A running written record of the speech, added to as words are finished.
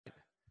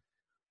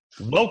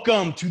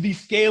Welcome to the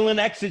Scale and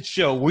Exit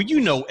Show, where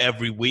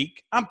every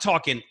week, I'm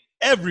talking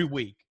every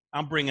week,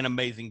 I'm bringing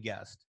amazing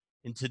guests.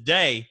 And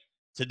today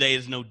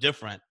is no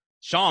different.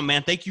 Sean,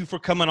 man, thank you for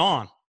coming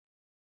on.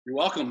 You're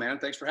welcome, man.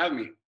 Thanks for having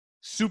me.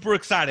 Super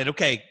excited.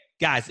 Okay,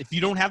 guys, if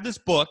you don't have this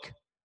book,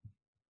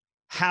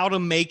 How to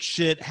Make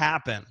Shit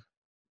Happen,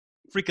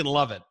 freaking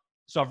love it.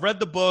 So I've read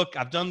the book.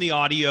 I've done the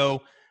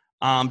audio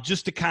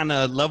just to kind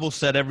of level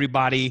set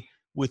everybody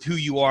with who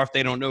you are if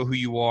they don't know who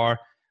you are.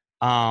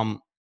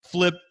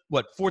 Flip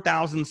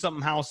 4,000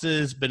 something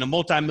houses, been a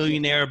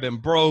multimillionaire, been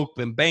broke,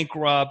 been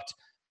bankrupt,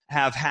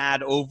 have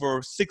had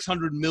over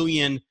 600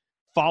 million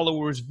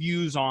followers,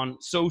 views on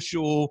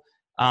social,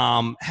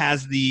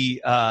 has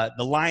the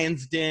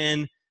Lion's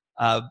Den,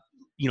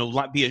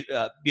 be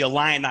a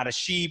lion, not a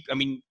sheep. I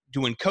mean,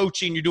 doing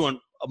coaching, you're doing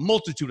a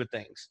multitude of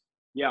things.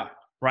 Yeah.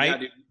 Right.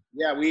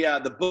 Yeah, dude. Yeah.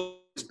 The book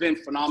has been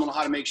phenomenal.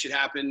 How to Make Shit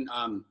Happen.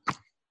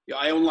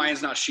 I own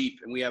Lions Not Sheep,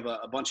 and we have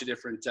a bunch of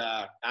different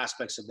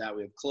aspects of that.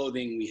 We have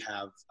clothing, we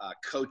have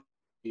coaching,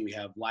 we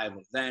have live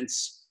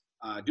events,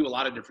 do a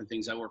lot of different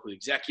things. I work with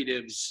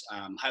executives,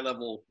 high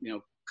level,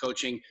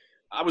 coaching.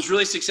 I was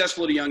really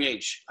successful at a young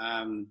age.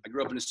 I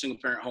grew up in a single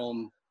parent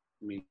home.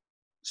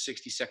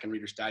 60-second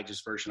Reader's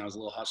Digest version. I was a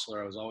little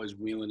hustler. I was always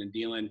wheeling and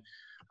dealing.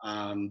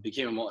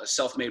 Became a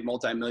self-made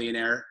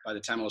multimillionaire by the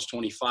time I was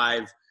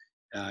 25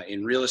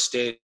 in real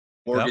estate,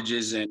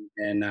 mortgages,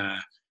 and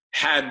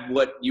had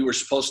what you were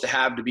supposed to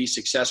have to be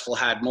successful,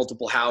 had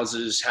multiple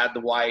houses, had the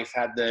wife,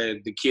 had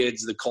the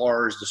kids, the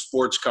cars, the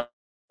sports cars,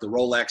 the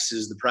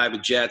Rolexes, the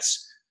private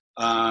jets.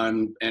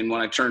 And when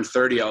I turned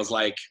 30, I was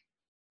like,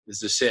 is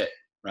this it?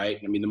 Right.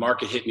 I mean, the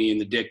market hit me in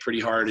the dick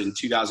pretty hard in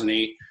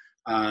 2008.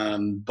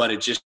 But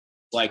it just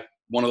like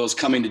one of those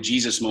coming to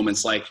Jesus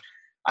moments. Like,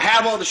 I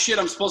have all the shit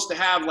I'm supposed to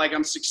have. Like,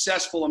 I'm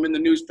successful. I'm in the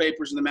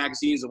newspapers and the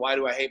magazines. Why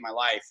do I hate my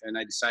life? And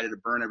I decided to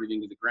burn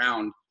everything to the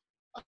ground.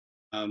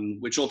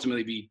 Which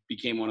ultimately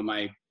became one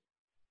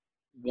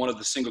of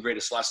the single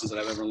greatest lessons that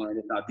I've ever learned,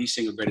 if not the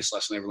single greatest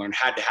lesson I ever learned.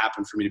 Had to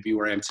happen for me to be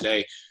where I am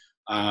today.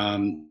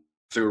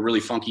 Through a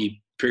really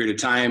funky period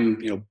of time,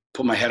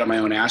 put my head on my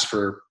own ass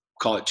for,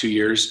 call it 2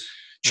 years,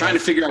 trying to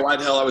figure out why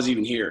the hell I was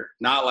even here.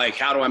 Not like,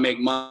 how do I make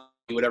money,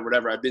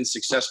 whatever. I've been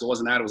successful. It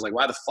wasn't that. It was like,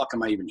 why the fuck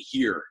am I even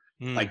here?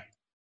 Like,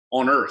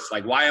 on earth?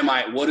 Like,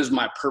 what is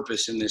my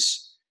purpose in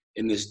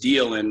this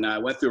deal? And I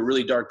went through a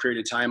really dark period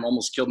of time,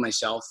 almost killed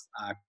myself.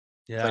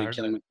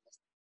 Killing me.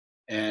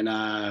 And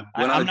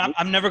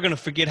I'm never going to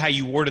forget how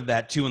you worded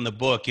that too in the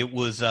book. It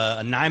was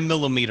a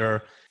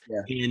 9mm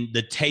in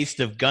the taste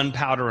of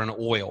gunpowder and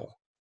oil.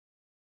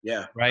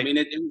 Yeah. Right. I mean,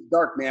 it was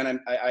dark, man.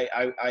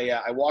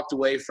 I walked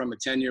away from a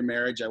 10-year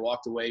marriage. I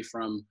walked away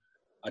from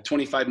a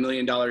 $25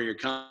 million a year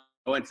company.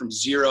 I went from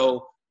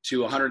 0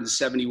 to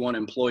 171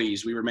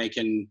 employees. We were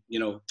making,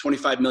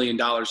 $25 million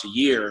a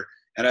year.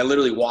 And I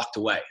literally walked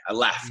away. I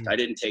left. I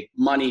didn't take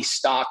money,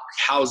 stock,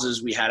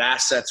 houses. We had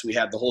assets. We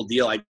had the whole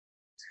deal. I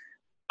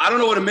don't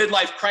know what a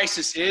midlife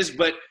crisis is,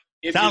 but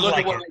if you look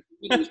at what I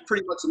did, it was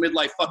pretty much a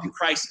midlife fucking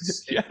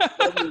crisis.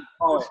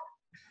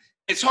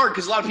 It's hard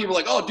because a lot of people are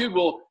like, oh, dude,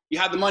 well, you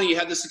had the money, you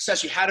had the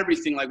success, you had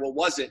everything. Like, what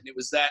was it? And it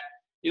was that,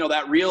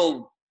 that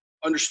real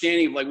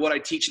understanding of like what I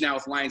teach now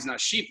with Lions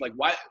Not Sheep. Like,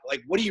 why?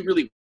 Like, what do you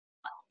really?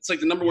 It's like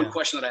the number one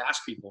question that I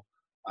ask people.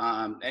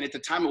 And at the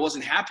time I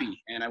wasn't happy,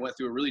 and I went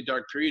through a really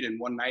dark period. And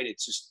one night I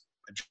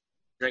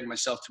drank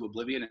myself to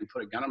oblivion and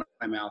put a gun in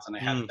my mouth. And I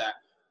had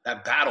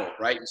that battle,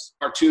 right? It's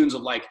cartoons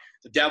of like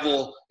the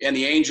devil and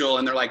the angel,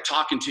 and they're like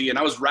talking to you. And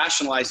I was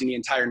rationalizing the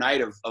entire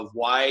night of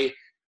why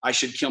I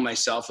should kill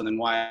myself and then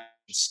why I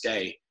should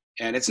stay.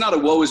 And it's not a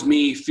woe is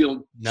me,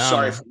 feel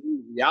sorry for me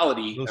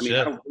reality. I mean,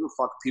 I don't give a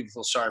fuck if people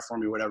feel sorry for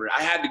me or whatever.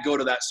 I had to go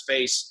to that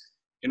space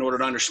in order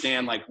to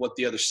understand like what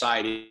the other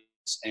side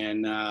is.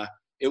 And,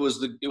 it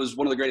was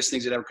one of the greatest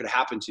things that ever could have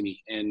happened to me.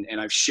 And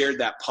I've shared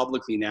that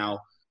publicly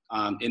now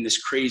in this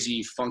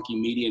crazy, funky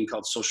medium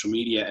called social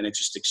media, and it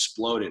just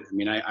exploded. I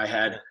mean, I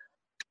had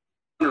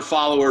 100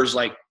 followers,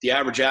 like the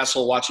average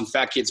asshole watching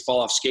fat kids fall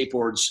off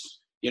skateboards,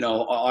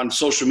 on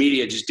social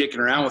media, just dicking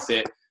around with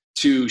it,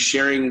 to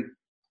sharing,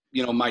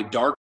 my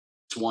dark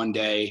one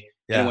day,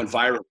 and it went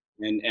viral.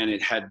 And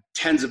it had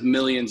tens of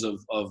millions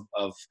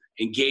of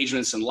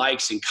engagements and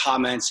likes and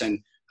comments. And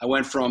I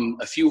went from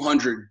a few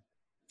hundred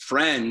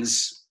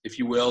friends, if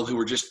you will, who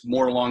were just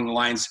more along the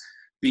lines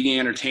being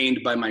entertained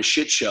by my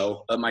shit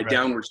show, my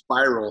downward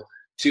spiral,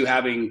 to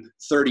having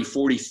 30,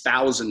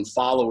 40,000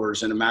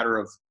 followers in a matter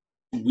of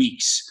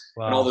weeks.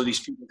 Wow. And all of these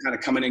people kind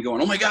of coming in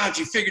going, oh my God,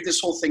 you figured this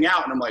whole thing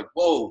out. And I'm like,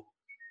 whoa,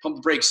 pump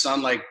the brakes,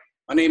 son. Like,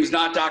 my name is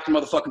not Dr.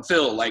 Motherfucking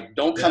Phil. Like,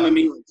 don't come at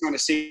me like trying to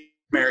save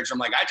marriage. I'm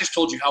like, I just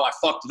told you how I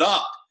fucked it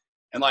up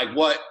and like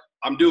what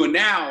I'm doing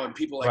now. And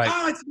people are like,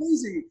 oh, it's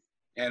amazing.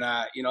 And,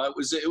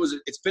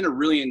 it's been a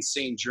really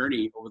insane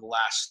journey over the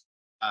last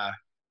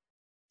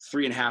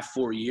 3.5,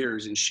 4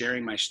 years in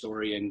sharing my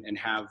story and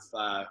have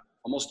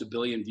almost 1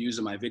 billion views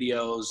of my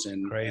videos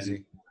and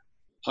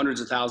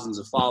hundreds of thousands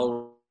of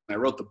followers. I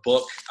wrote the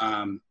book,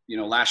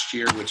 last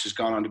year, which has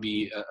gone on to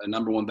be a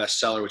 #1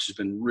 bestseller, which has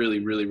been really,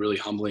 really, really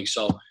humbling.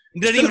 So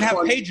it doesn't even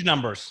have page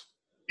numbers.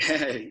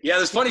 Yeah,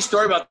 there's a funny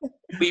story about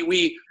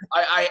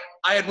I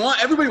had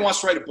everybody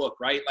wants to write a book,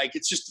 right? Like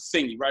it's just a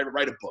thing. You write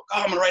a book.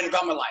 Oh, I'm gonna write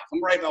about my life. I'm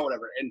gonna write about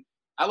whatever. And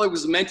I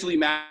was mentally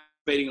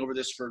masturbating over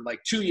this for like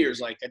 2 years.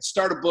 Like I'd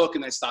start a book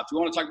and then stop. Do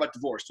you want to talk about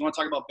divorce? Do you want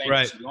to talk about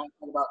bankruptcy? Right. Do you want to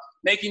talk about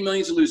making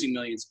millions and losing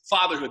millions?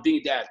 Fatherhood, being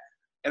a dad.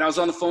 And I was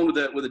on the phone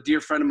with a dear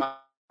friend of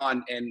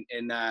mine,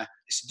 and I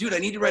said, dude, I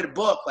need to write a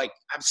book. Like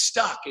I'm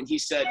stuck. And he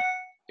said,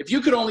 if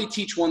you could only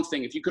teach one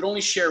thing, if you could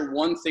only share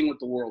one thing with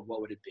the world, what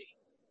would it be?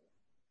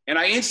 And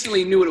I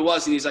instantly knew what it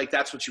was. And he's like,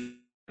 that's what you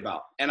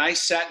about. And I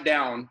sat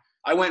down.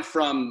 I went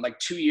from like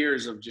 2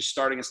 years of just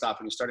starting and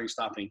stopping and starting and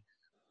stopping.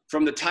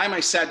 From the time I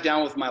sat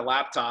down with my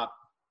laptop,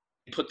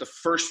 put the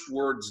first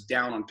words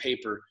down on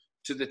paper,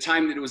 to the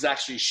time that it was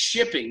actually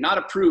shipping, not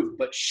approved,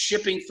 but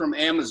shipping from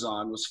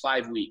Amazon was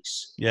 5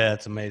 weeks. Yeah,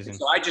 it's amazing. And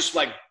so I just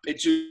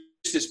it's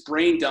just this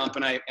brain dump.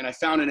 And I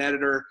found an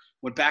editor,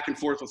 went back and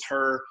forth with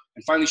her.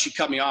 And finally she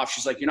cut me off.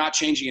 She's like, you're not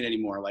changing it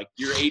anymore. Like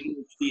your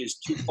ADHD is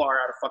too far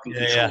out of fucking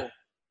control. Yeah.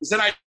 Because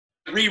then I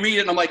reread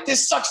it and I'm like,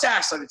 this sucks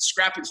ass. I'd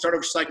scrap it and start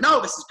over. She's like,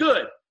 no, this is good.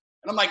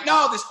 And I'm like,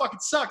 no, this fucking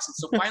sucks. And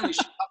so finally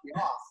she cut me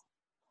off.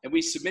 And we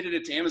submitted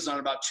it to Amazon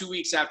about 2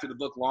 weeks after the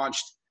book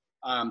launched.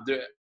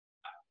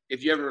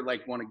 If you ever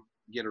like want to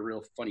get a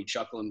real funny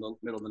chuckle in the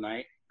middle of the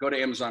night, go to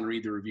Amazon,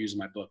 read the reviews of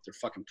my book. They're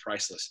fucking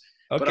priceless.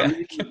 Okay. But I'm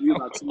reading a review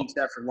about 2 weeks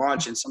after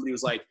launch, and somebody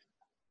was like,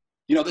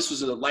 you know, this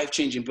was a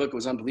life-changing book. It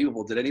was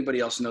unbelievable. Did anybody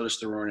else notice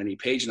there weren't any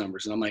page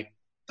numbers? And I'm like,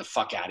 the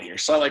fuck out of here.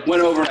 So I like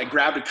went over and I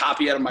grabbed a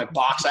copy out of my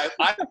box.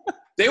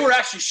 They were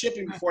actually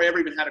shipping before I ever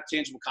even had a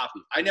tangible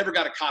copy. I never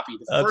got a copy.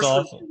 The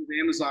first reviews of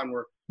Amazon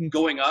were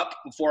going up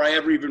before I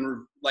ever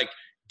even like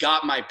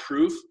got my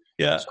proof.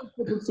 Yeah. So I'm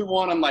flipping through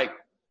one. I'm like,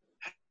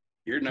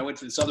 weird. And I went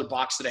to this other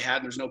box that I had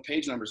and there's no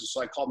page numbers. And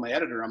so I called my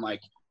editor. I'm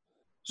like,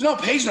 there's no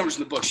page numbers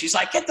in the book. She's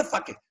like, get the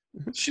fucking.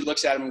 She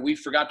looks at him and we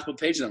forgot to put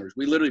page numbers.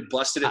 We literally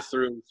busted it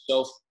through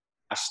so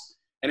fast.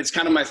 And it's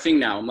kind of my thing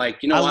now. I'm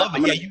like, you know I what? love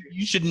it. Yeah,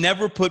 you should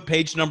never put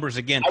page numbers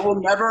again. I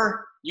will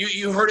never.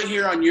 You heard it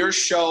here on your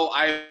show.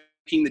 I'm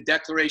making the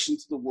declaration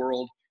to the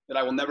world that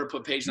I will never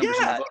put page numbers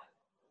in the book.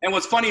 And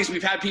what's funny is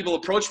we've had people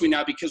approach me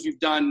now because we've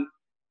done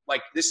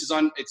like this is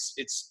on.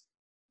 It's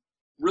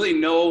really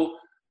no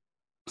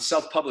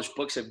self-published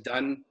books have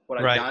done what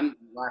I've done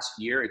last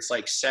year. It's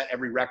like set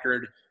every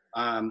record.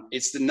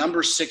 It's the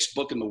number 6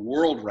 book in the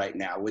world right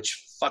now,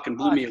 which fucking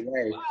blew me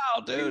away.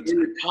 Wow, dude! In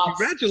the top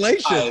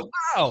Congratulations!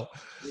 Wow.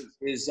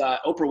 Is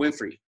Oprah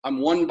Winfrey. I'm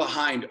one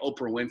behind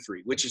Oprah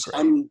Winfrey, which is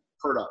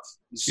unheard of.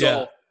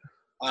 So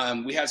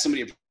we had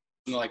somebody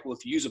like, well,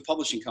 if you use a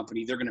publishing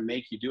company, they're going to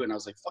make you do it. And I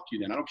was like, fuck you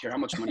then. I don't care how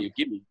much money you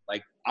give me.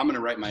 Like, I'm going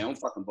to write my own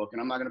fucking book,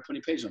 and I'm not going to put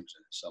any page numbers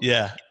in it. So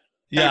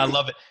yeah, I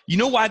love it. You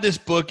know why this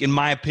book, in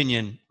my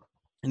opinion,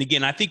 and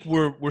again, I think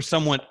we're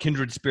somewhat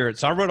kindred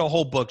spirits. So I wrote a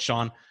whole book,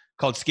 Sean,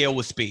 called Scale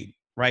with Speed,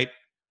 right?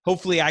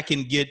 Hopefully I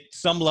can get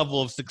some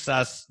level of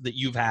success that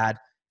you've had.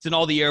 It's in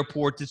all the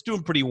airports. It's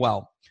doing pretty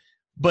well.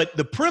 But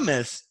the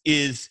premise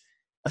is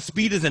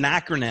speed is an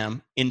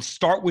acronym, and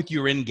start with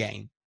your end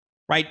game,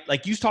 right?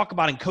 Like you talk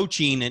about in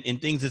coaching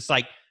and things, it's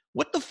like,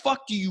 what the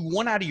fuck do you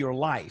want out of your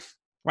life,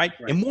 right?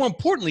 And more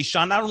importantly,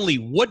 Sean, not only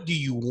what do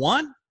you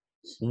want,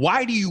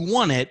 why do you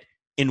want it,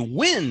 and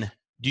when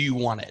do you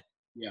want it?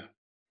 Yeah.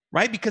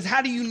 Right? Because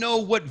how do you know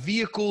what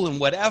vehicle and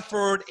what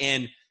effort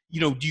and,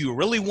 you know, do you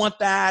really want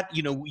that?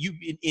 You know,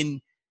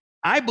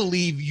 I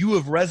believe you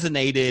have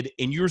resonated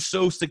and you're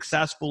so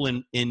successful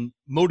in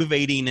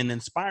motivating and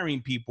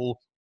inspiring people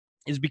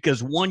is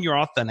because, one, you're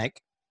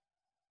authentic.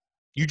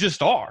 You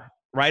just are,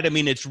 right? I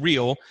mean, it's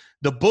real.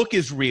 The book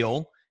is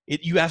real.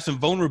 You have some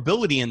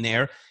vulnerability in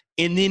there.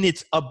 And then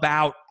it's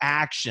about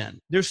action.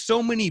 There's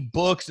so many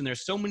books and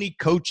there's so many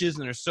coaches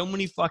and there's so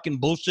many fucking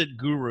bullshit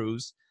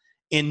gurus,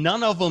 and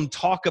none of them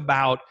talk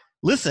about,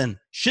 listen,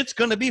 shit's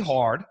going to be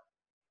hard.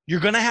 You're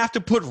going to have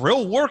to put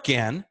real work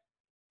in,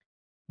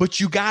 but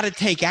you got to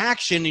take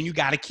action and you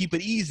got to keep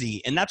it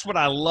easy. And that's what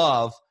I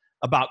love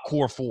about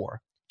Core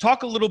 4.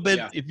 Talk a little bit,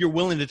 if you're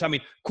willing to tell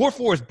me. Core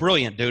 4 is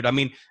brilliant, dude. I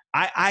mean,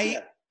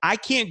 I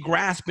can't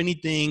grasp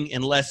anything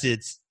unless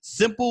it's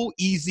simple,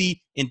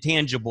 easy, and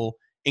tangible.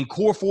 And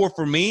Core 4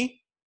 for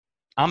me,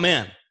 I'm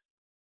in.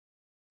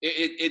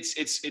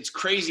 It's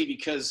crazy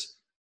because,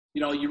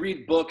 you know, you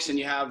read books and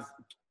you have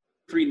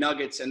 3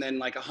 nuggets and then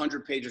like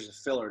 100 pages of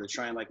filler to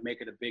try and like make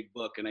it a big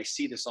book. And I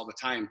see this all the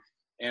time.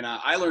 And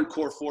I learned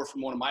Core 4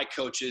 from one of my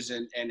coaches,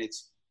 and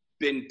it's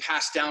been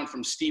passed down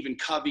from Stephen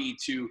Covey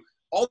to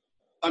all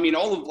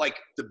of like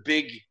the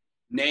big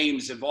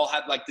names have all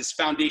had like this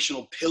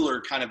foundational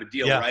pillar kind of a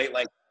deal, right?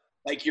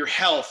 Like your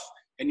health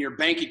and your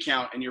bank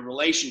account and your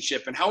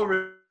relationship and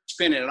however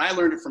spin it. And I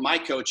learned it from my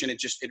coach, and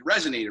it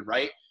resonated,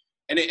 right?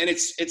 And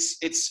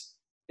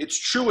it's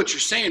true what you're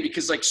saying,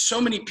 because like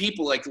so many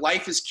people, like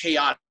life is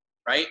chaotic,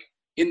 right?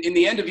 In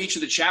the end of each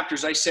of the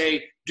chapters, I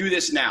say, do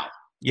this now.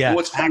 Yeah. And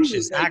what's funny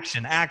is like,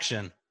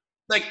 action.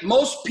 Like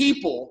most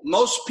people,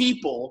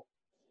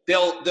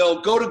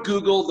 they'll go to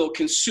Google, they'll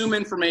consume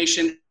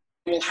information,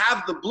 will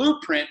have the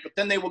blueprint, but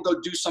then they will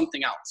go do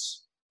something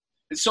else.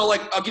 And so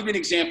like, I'll give you an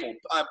example.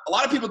 A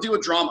lot of people deal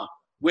with drama.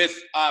 with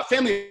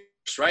family,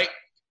 right?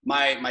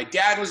 My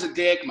dad was a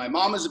dick. My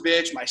mom was a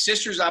bitch. My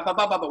sister's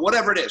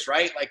whatever it is,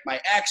 right? Like my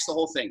ex, the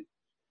whole thing.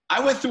 I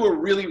went through a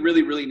really,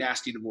 really, really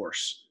nasty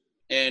divorce.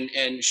 And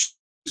she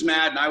was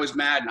mad and I was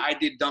mad and I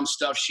did dumb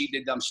stuff. She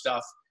did dumb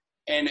stuff.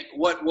 And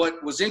what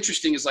was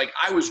interesting is like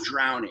I was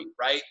drowning,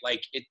 right?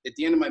 Like at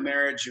the end of my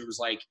marriage, it was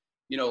like,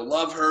 you know,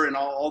 love her and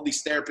all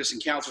these therapists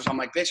and counselors. I'm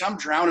like, bitch, I'm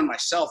drowning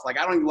myself. Like,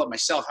 I don't even love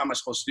myself. How am I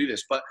supposed to do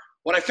this? But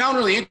what I found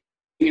really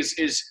interesting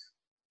is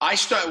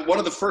one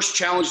of the first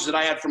challenges that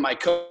I had from my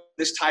coach,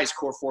 this ties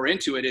Core 4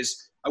 into it,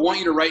 is I want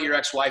you to write your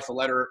ex-wife a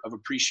letter of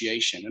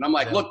appreciation. And I'm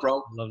like, look,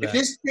 bro, if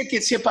this chick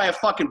gets hit by a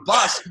fucking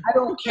bus, I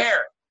don't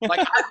care. Like,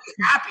 I'm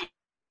happy.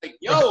 Like,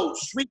 yo,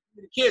 sweet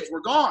the kids,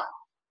 we're gone.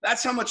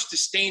 That's how much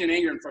disdain and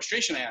anger and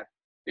frustration I had.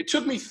 It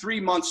took me 3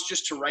 months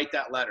just to write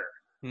that letter.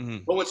 Mm-hmm.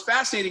 But what's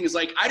fascinating is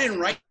like, I didn't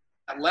write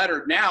that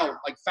letter now,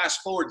 like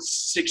fast forward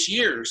 6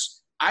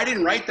 years, I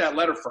didn't write that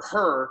letter for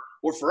her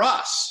or for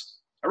us.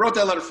 I wrote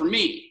that letter for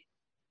me.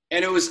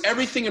 And it was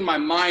everything in my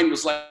mind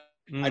was like,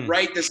 I'd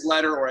write this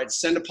letter or I'd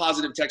send a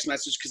positive text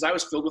message because I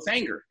was filled with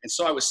anger. And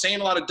so I was saying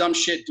a lot of dumb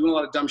shit, doing a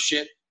lot of dumb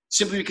shit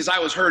simply because I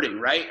was hurting,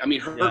 right? I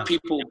mean, hurt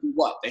people do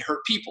what? They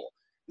hurt people.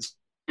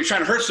 You're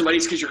trying to hurt somebody,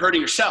 it's because you're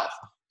hurting yourself.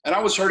 And I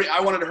was hurting.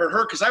 I wanted to hurt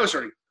her because I was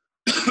hurting.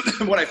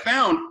 What I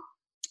found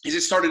is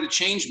it started to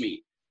change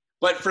me.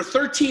 But for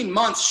 13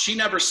 months, she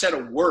never said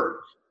a word.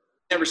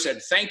 Never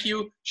said thank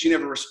you. She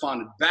never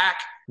responded back.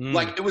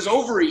 Like it was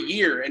over a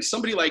year. And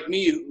somebody like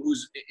me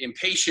who's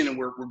impatient and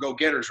we're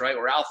go-getters, right?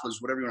 Or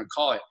alphas, whatever you want to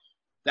call it.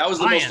 That was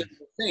the most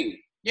difficult thing.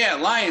 Yeah,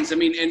 lions. I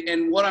mean,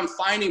 and what I'm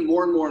finding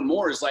more and more and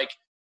more is like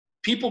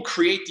people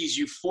create these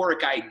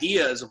euphoric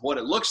ideas of what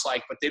it looks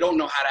like, but they don't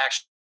know how to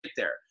actually get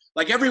there.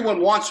 Like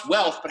everyone wants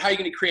wealth, but how are you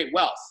going to create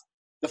wealth?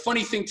 The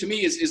funny thing to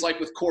me is like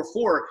with Core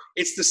 4,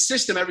 it's the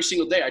system every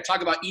single day. I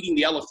talk about eating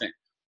the elephant.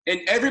 And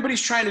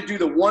everybody's trying to do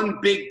the one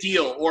big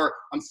deal, or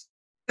I'm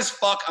as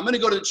fuck, I'm going to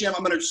go to the gym,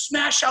 I'm going to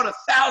smash out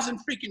 1,000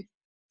 freaking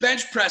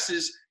bench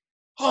presses.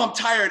 Oh, I'm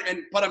tired,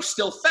 but I'm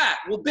still fat.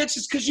 Well, bitch,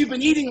 it's because you've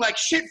been eating like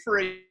shit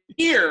for a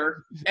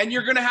year, and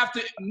you're going to have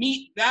to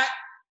meet that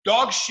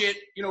dog shit,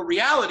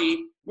 reality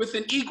with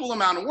an equal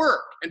amount of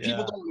work. And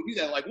people don't want to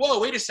do that. Like, whoa,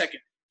 wait a second.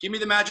 Give me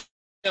the magic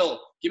pill.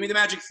 Give me the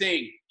magic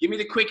thing. Give me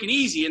the quick and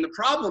easy. And the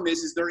problem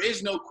is there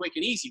is no quick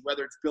and easy,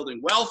 whether it's building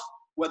wealth,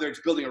 whether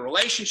it's building a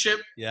relationship,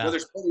 whether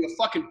it's building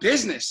a fucking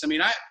business. I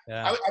mean,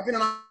 I've been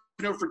an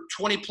entrepreneur for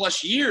 20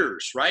 plus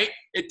years, right?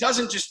 It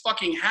doesn't just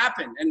fucking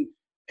happen. And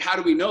how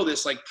do we know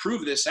this? Like,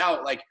 prove this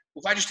out. Like,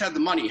 well, if I just had the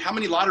money, how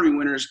many lottery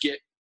winners get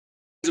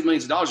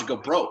millions of dollars and go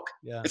broke?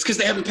 It's because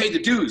they haven't paid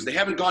the dues. They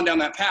haven't gone down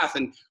that path.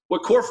 And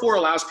what Core 4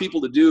 allows people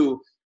to do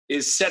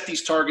is set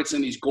these targets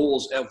and these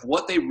goals of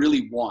what they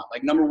really want.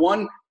 Like, number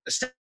one,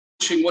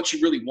 establishing what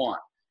you really want.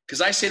 Because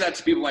I say that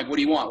to people like, what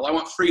do you want? Well, I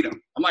want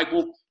freedom. I'm like,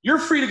 well, you're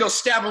free to go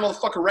stab a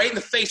motherfucker right in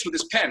the face with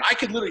this pen. I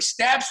could literally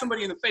stab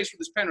somebody in the face with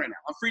this pen right now.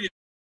 I'm free to do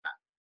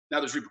that.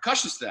 Now, there's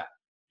repercussions to that.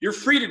 You're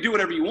free to do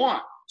whatever you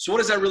want. So what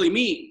does that really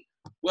mean?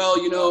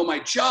 Well, my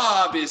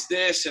job is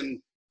this, and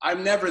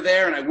I'm never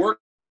there, and I work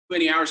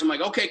many hours. I'm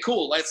like, okay,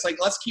 cool.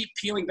 Let's keep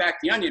peeling back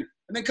the onion.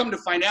 And then come to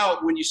find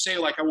out when you say,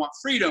 like, I want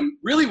freedom,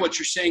 really what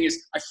you're saying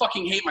is, I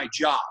fucking hate my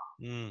job.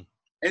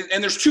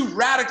 And there's two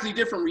radically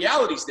different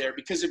realities there,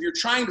 because if you're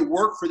trying to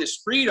work for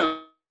this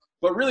freedom,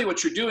 but really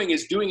what you're doing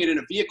is doing it in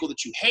a vehicle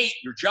that you hate,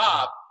 your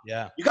job,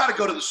 you got to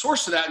go to the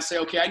source of that and say,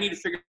 okay, I need to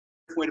figure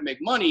out a way to make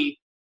money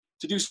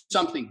to do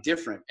something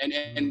different.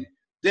 And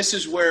this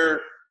is where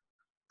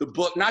the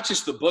book, not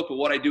just the book, but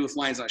what I do with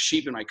Lions Not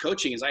Sheep in my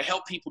coaching is I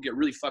help people get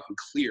really fucking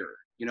clear,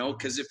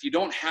 because if you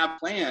don't have a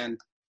plan,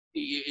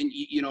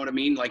 you know what I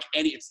mean? Like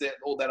it's that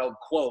old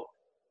quote.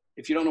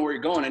 If you don't know where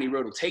you're going, any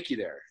road will take you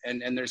there.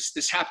 And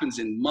this happens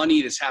in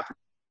money, this happens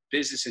in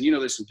business, and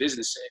this in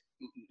business.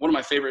 One of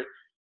my favorite,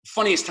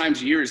 funniest times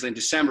of year is in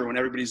December when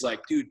everybody's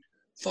like, dude,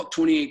 fuck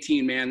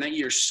 2018, man. That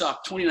year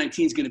sucked.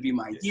 2019 is going to be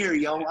my year,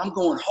 yo. I'm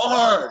going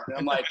hard. And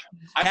I'm like,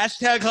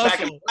 hashtag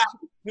hustle.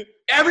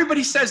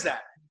 Everybody says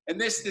that. And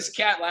this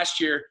cat last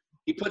year,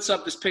 he puts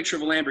up this picture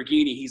of a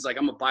Lamborghini. He's like,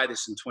 I'm going to buy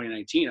this in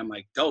 2019. I'm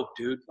like, dope,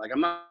 dude. Like, I'm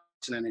not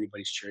listening to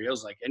anybody's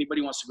Cheerios. Like,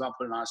 anybody wants to go out and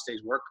put an honest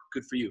day's work,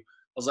 good for you.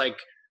 I was like,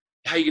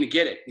 how are you going to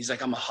get it? He's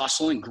like, I'm a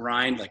hustle and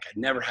grind like I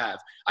never have.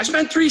 I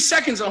spent 3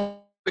 seconds on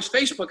his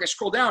Facebook. I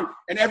scroll down,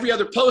 and every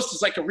other post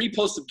is like a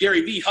repost of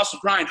Gary Vee, hustle,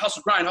 grind,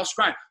 hustle, grind, hustle,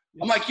 grind.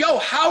 I'm like, yo,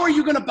 how are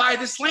you going to buy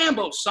this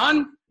Lambo,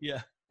 son?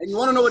 Yeah. And you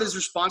want to know what his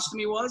response to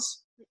me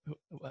was?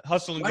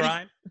 Hustle and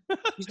grind?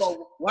 He's like,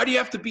 why do you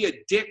have to be a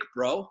dick,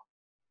 bro?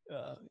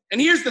 And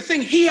here's the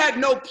thing. He had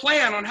no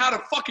plan on how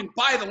to fucking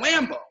buy the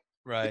Lambo.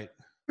 Right.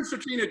 The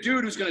difference between a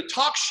dude who's going to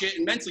talk shit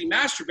and mentally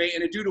masturbate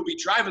and a dude who'll be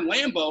driving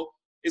Lambo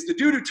is the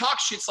dude who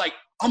talks shit's like,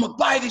 I'm going to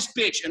buy this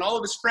bitch. And all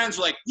of his friends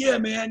are like, yeah,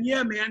 man.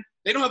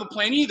 They don't have a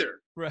plan either.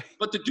 Right.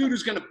 But the dude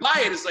who's going to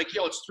buy it is like,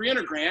 yo, it's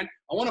 $300,000.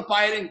 I want to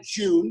buy it in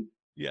June,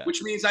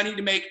 which means I need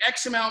to make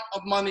X amount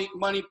of money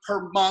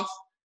per month,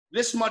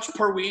 this much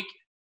per week,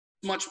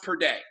 much per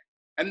day.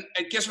 And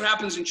guess what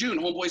happens in June?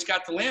 Homeboy's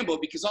got the Lambo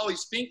because all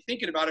he's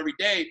thinking about every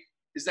day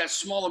is that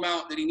small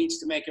amount that he needs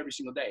to make every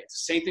single day.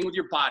 It's the same thing with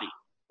your body.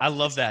 I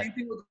love that. Same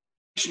thing with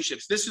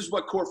relationships. This is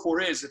what Core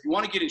 4 is. If you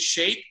want to get in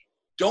shape,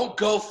 don't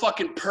go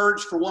fucking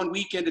purge for one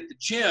weekend at the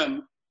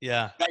gym.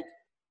 Yeah. Like,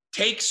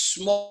 take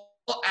small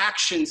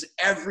actions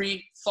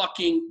every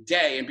fucking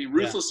day and be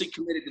ruthlessly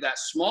committed to that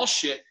small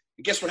shit.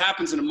 And guess what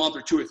happens in a month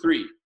or 2 or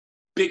 3?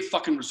 Big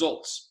fucking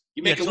results.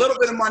 You make a little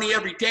bit of money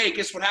every day.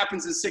 Guess what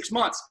happens in 6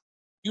 months?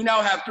 You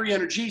now have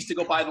 300 G's to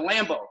go buy the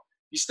Lambo.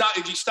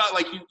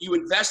 You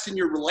invest in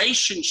your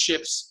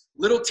relationships,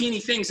 little teeny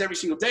things every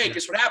single day.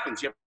 Guess what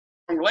happens? You have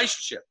a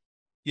relationship.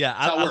 Yeah,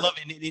 I love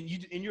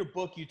it. In your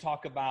book, you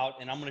talk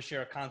about, and I'm going to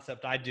share a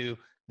concept I do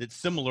that's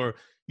similar.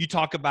 You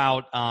talk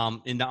about,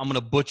 and I'm going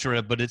to butcher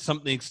it, but it's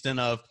something to the extent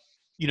of,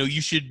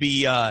 you should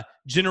be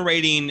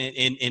generating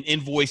and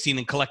invoicing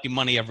and collecting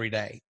money every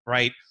day,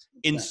 right?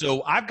 And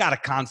so I've got a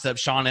concept,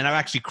 Sean, and I've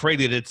actually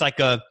created it.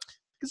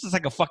 This is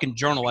like a fucking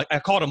journal. I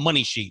call it a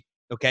money sheet,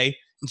 okay?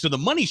 And so the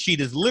money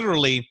sheet is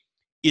literally,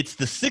 it's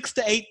the 6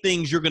 to 8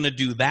 things you're going to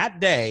do that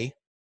day.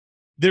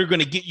 They're going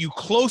to get you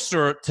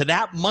closer to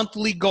that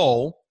monthly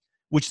goal,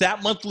 which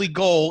that monthly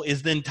goal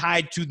is then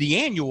tied to the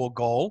annual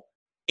goal.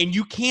 And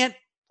you can't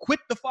quit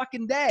the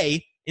fucking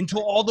day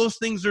until all those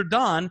things are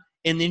done.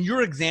 And in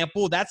your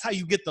example, that's how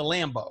you get the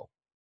Lambo,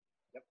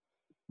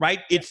 right?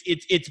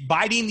 It's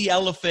biting the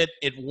elephant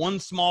at one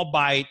small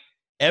bite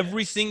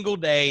every single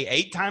day,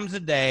 8 times a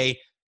day.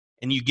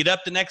 And you get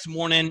up the next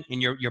morning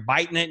and you're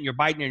biting it and you're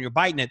biting it and you're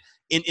biting it.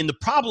 And the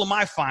problem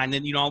I find,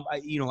 and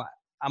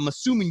I'm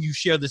assuming you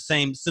share the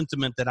same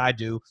sentiment that I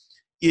do,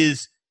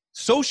 is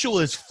social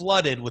is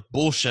flooded with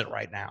bullshit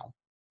right now.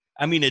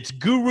 I mean, it's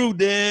guru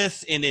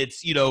this and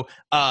it's,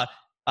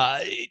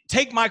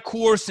 take my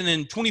course and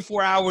in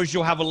 24 hours,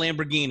 you'll have a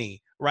Lamborghini,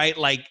 right?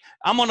 Like,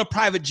 I'm on a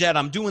private jet.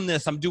 I'm doing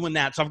this. I'm doing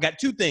that. So I've got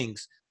 2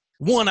 things.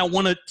 1, I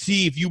want to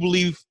see if you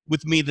believe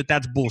with me that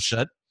that's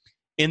bullshit.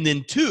 And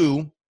then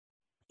 2,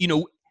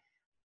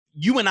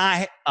 you and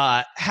I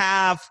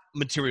have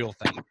material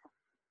things,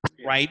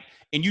 right?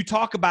 And you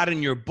talk about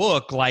in your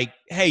book, like,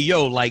 hey,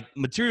 like,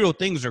 material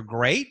things are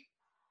great,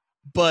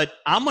 but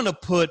I'm going to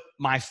put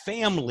my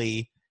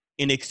family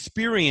and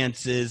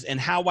experiences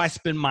and how I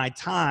spend my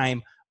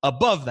time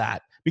above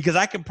that. Because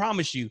I can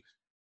promise you,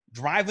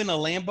 driving a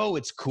Lambo,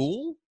 it's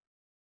cool,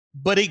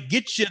 but it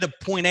gets you to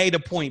point A to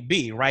point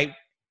B, right?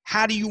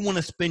 How do you want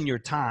to spend your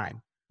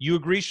time? You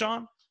agree,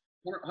 Sean?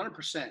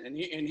 100%.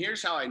 And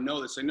here's how I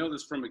know this. I know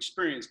this from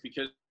experience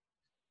because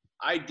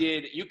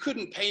you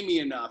couldn't pay me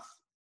enough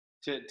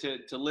to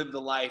live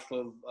the life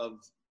of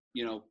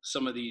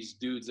some of these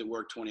dudes that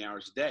work 20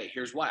 hours a day.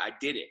 Here's why. I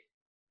did it.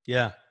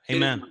 Yeah.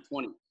 Amen.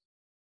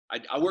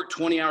 I worked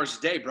 20 hours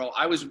a day, bro.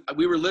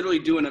 We were literally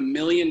doing $1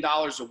 million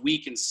a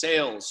week in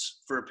sales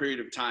for a period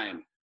of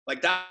time.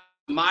 Like, that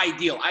was my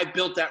deal. I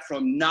built that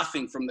from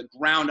nothing, from the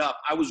ground up.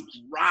 I was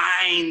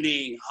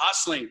grinding,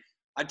 hustling.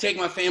 I'd take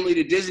my family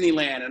to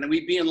Disneyland and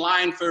we'd be in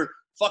line for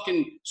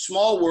fucking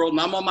Small World.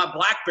 And I'm on my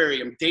BlackBerry.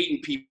 I'm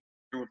dating people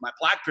with my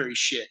BlackBerry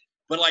shit.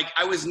 But like,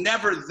 I was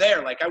never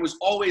there. Like, I was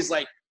always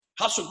like,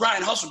 hustle,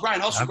 grind, hustle,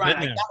 grind, hustle, grind.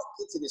 I got to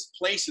get to this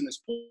place and this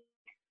point.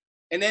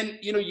 And then,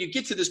 you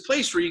get to this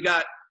place where you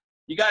got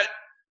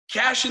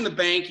cash in the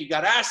bank, you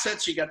got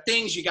assets, you got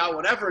things, you got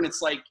whatever. And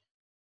it's like,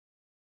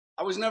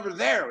 I was never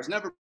there. I was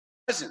never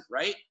present.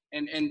 Right.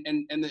 And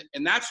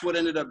that's what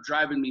ended up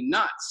driving me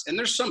nuts. And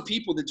there's some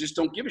people that just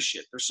don't give a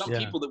shit. There's some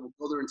people that will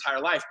go their entire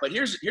life, but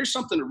here's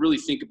something to really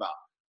think about,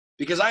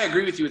 because I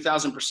agree with you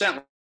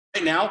 1,000%.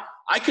 Right now,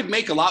 I could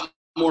make a lot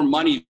more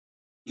money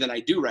than I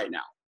do right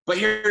now. But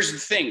here's the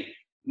thing.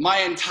 My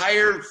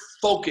entire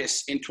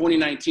focus in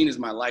 2019 is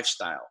my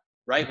lifestyle,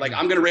 right? Like,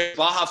 I'm going to race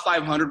Baja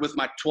 500 with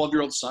my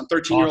 12-year-old son,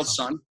 13-year-old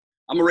son.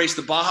 I'm going to race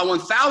the Baja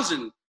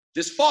 1000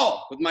 this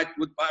fall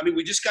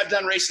we just got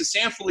done racing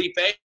San Felipe.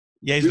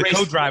 Yeah, he's the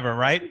co-driver,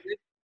 right?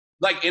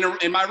 Like,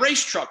 in my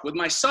race truck with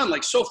my son.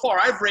 Like, so far,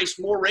 I've raced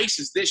more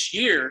races this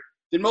year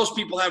than most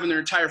people have in their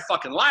entire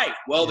fucking life.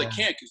 Well, they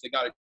can't because they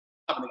got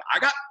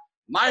to.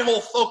 My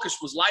whole focus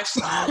was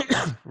lifestyle.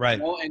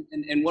 Right.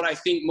 And what I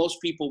think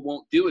most people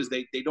won't do is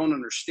they don't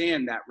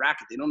understand that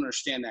racket. They don't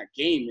understand that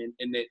game,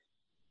 and that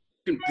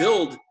you can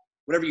build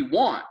whatever you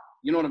want.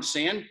 You know what I'm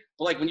saying?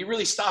 But like, when you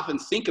really stop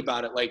and think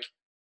about it, like,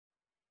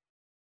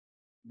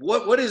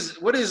 what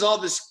is all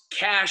this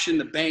cash in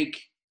the bank?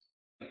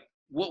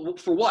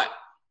 For what?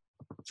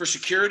 For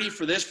security?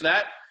 For this? For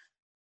that?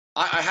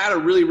 I had a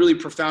really, really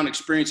profound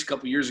experience a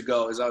couple years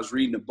ago as I was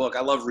reading a book.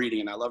 I love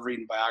reading, and I love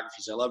reading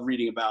biographies. I love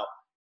reading about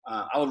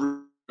I love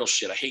real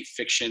shit. I hate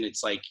fiction.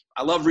 It's like,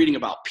 I love reading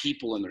about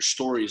people and their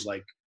stories,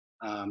 like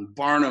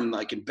Barnum,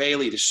 like, and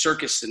Bailey, the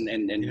circus, and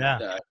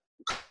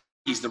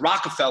he's the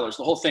Rockefellers,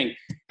 the whole thing.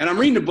 And I'm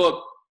reading a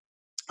book.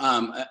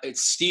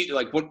 It's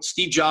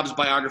Steve Jobs'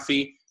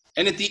 biography.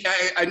 And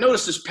I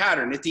noticed this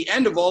pattern at the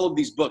end of all of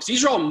these books.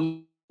 These are all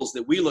models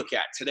that we look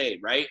at today,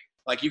 right?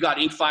 Like, you got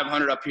Inc.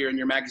 500 up here in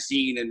your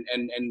magazine,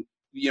 and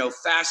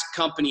Fast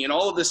Company, and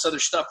all of this other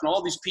stuff, and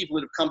all these people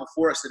that have come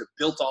before us that have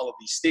built all of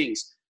these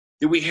things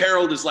that we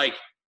herald as like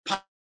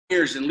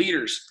pioneers and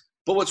leaders.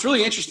 But what's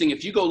really interesting,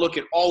 if you go look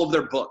at all of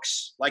their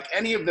books, like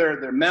any of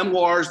their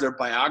memoirs, their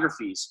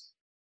biographies,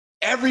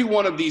 every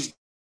one of these,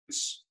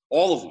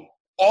 all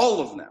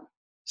of them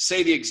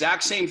say the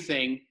exact same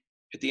thing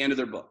at the end of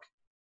their book,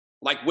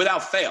 like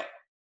without fail.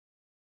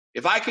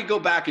 If I could go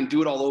back and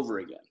do it all over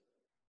again,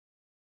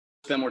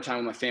 spend more time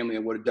with my family, I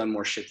would have done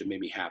more shit that made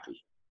me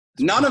happy.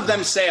 None of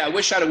them say, I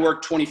wish I'd have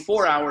worked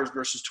 24 hours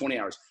versus 20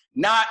 hours.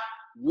 Not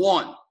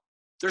one.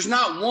 There's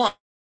not one.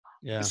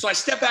 Yeah. So I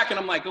step back and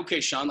I'm like,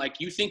 okay, Sean, like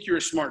you think you're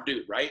a smart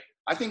dude, right?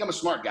 I think I'm a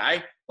smart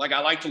guy. Like I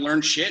like to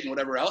learn shit and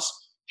whatever else.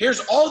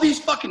 Here's all these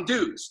fucking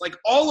dudes, like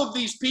all of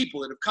these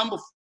people that have come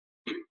before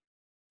you,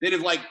 that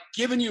have like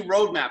given you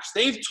roadmaps.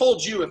 They've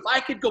told you, if I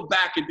could go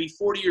back and be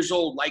 40 years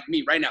old like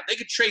me right now, they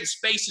could trade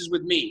spaces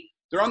with me.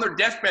 They're on their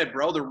deathbed,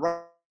 bro. They're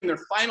writing their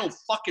final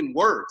fucking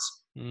words.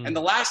 And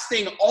the last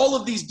thing all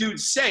of these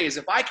dudes say is,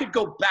 if I could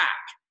go back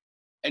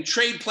and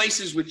trade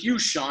places with you,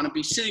 Sean, and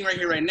be sitting right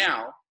here right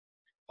now,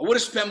 I would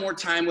have spent more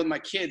time with my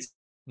kids,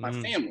 my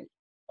family.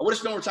 I would have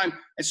spent more time.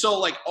 And so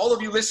like all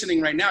of you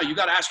listening right now, you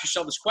got to ask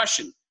yourself this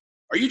question.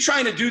 Are you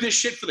trying to do this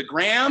shit for the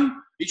gram?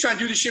 Are you trying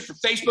to do this shit for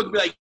Facebook and be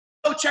like,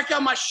 oh, check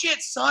out my shit,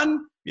 son?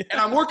 Yeah. And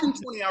I'm working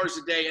 20 hours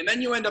a day. And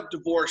then you end up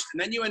divorced.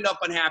 And then you end up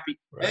unhappy.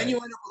 Right. And then you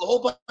end up with a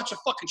whole bunch of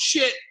fucking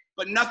shit,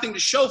 but nothing to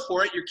show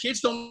for it. Your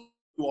kids don't know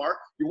who you are.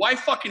 Your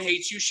wife fucking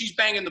hates you. She's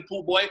banging the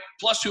pool boy,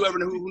 plus whoever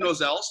who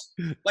knows else.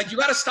 Like you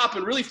got to stop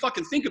and really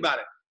fucking think about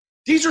it.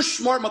 These are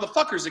smart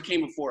motherfuckers that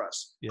came before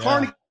us. Yeah.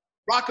 Carnegie,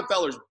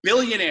 Rockefellers,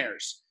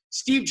 billionaires,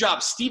 Steve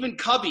Jobs, Stephen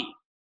Covey.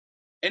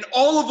 And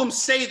all of them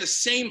say the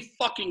same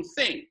fucking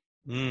thing.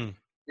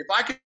 If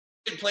I could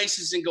get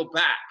places and go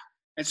back.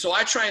 And so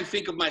I try and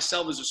think of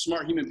myself as a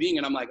smart human being.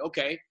 And I'm like,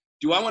 okay,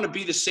 do I want to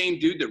be the same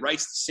dude that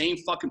writes the same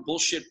fucking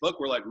bullshit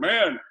book? We're like,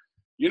 man,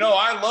 you know,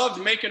 I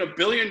loved making $1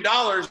 billion.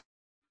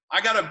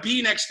 I got a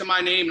B next to my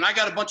name and I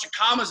got a bunch of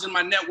commas in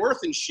my net worth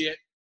and shit.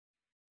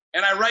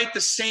 And I write the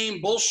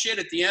same bullshit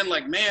at the end,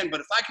 like, man, but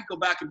if I could go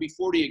back and be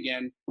 40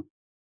 again,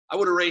 I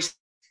would have raced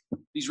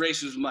these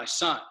races with my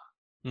son.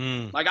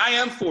 Like I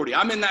am 40.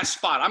 I'm in that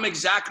spot. I'm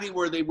exactly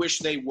where they wish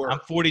they were. I'm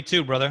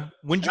 42, brother.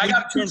 I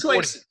got two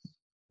choices.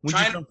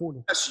 Trying to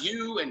impress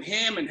you and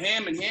him and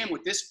him and him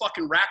with this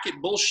fucking racket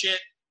bullshit.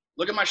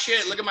 Look at my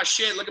shit. Look at my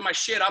shit. Look at my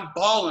shit. I'm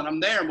balling. I'm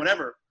there and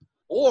whatever.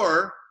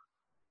 Or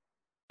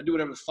I do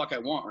whatever the fuck I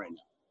want right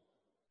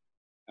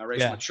now. I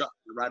race my truck.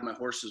 I ride my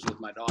horses with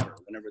my daughter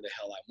whenever the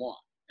hell I want.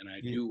 And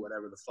I do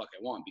whatever the fuck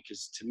I want,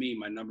 because to me,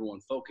 my number one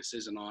focus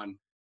isn't on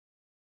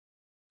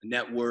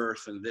net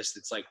worth and this.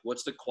 It's like,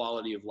 what's the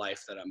quality of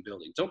life that I'm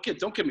building? Don't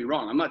get me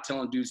wrong. I'm not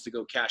telling dudes to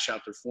go cash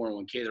out their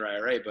 401k, their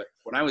IRA. But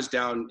when I was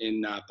down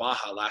in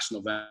Baja last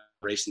November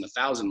racing the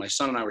 1,000, my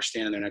son and I were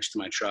standing there next to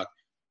my truck,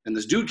 and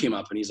this dude came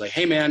up and he's like,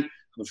 hey man, I've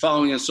been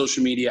following you on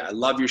social media. I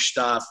love your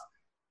stuff.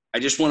 I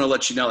just want to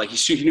let you know, like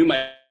he knew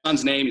my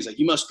son's name. He's like,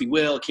 you must be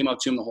Will. Came up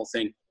to him, the whole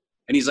thing.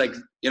 And he's like,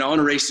 you know, I want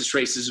to race this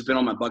race. This has been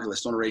on my bucket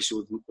list. I want to race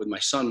it with my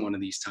son one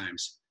of these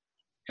times.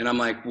 And I'm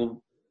like,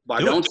 well,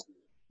 why don't you?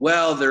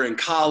 Well, they're in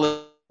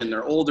college and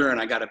they're older and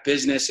I got a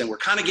business and we're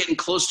kind of getting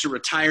close to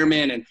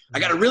retirement and I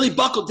got to really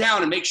buckle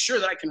down and make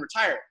sure that I can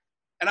retire.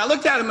 And I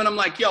looked at him and I'm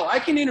like, yo, I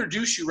can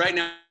introduce you right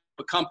now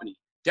to a company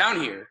down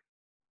here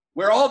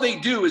where all they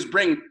do is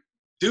bring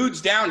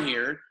dudes down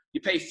here. You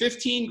pay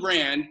 15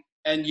 grand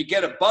and you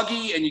get a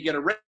buggy and you get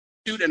a red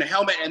suit and a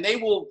helmet, and they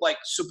will like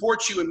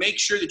support you and make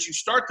sure that you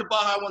start the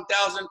Baja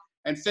 1000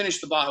 and finish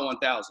the Baja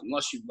 1000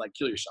 unless you like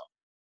kill yourself.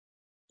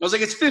 I was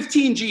like, it's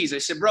 15 G's. I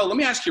said, bro, let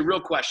me ask you a real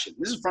question.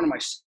 This is in front of my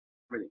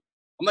everything.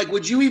 I'm like,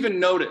 would you even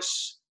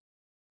notice?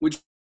 Would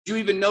you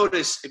even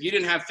notice if you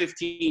didn't have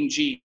 15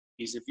 G's,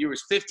 if you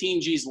was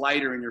 15 G's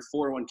lighter in your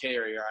 401k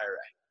or your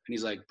IRA? And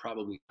he's like,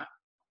 probably not.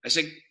 I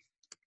said,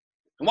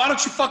 and why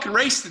don't you fucking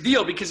race the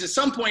deal? Because at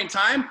some point in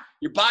time,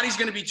 your body's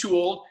going to be too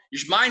old.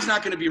 Your mind's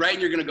not going to be right.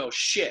 And you're going to go,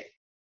 shit,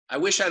 I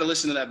wish I'd have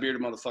listened to that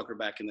bearded motherfucker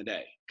back in the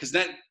day. Because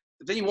then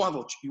you won't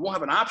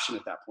have an option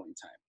at that point in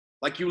time.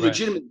 Like you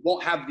legitimately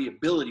won't have the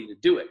ability to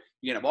do it.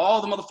 You can have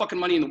all the motherfucking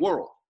money in the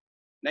world.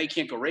 Now you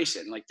can't go race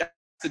it. And like that's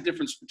the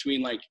difference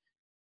between like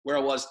where I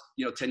was,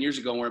 10 years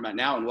ago and where I'm at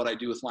now. And what I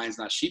do with Lions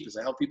Not Sheep is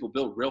I help people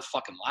build real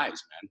fucking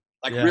lives,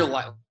 man. Like real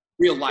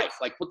life.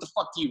 Like what the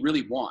fuck do you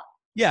really want?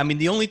 Yeah. I mean,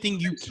 the only thing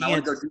you can't, I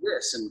want to go do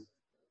this. And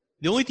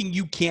the only thing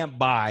you can't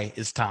buy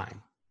is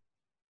time.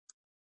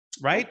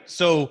 Right.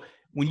 So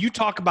when you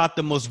talk about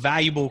the most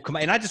valuable,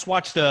 and I just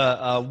watched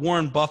a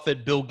Warren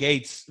Buffett, Bill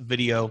Gates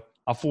video.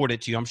 I'll forward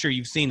it to you. I'm sure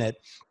you've seen it,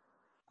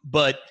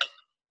 but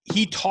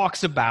he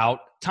talks about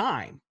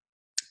time,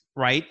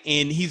 right?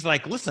 And he's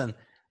like, listen,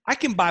 I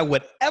can buy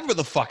whatever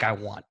the fuck I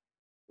want,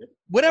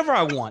 whatever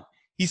I want.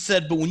 He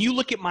said, but when you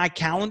look at my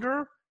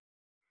calendar,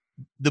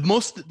 the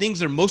things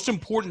that are most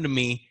important to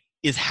me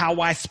is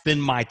how I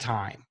spend my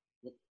time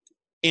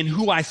and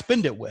who I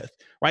spend it with,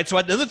 right? So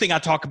the other thing I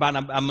talk about,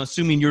 and I'm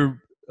assuming you're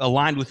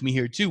aligned with me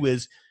here too,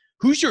 is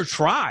who's your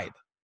tribe?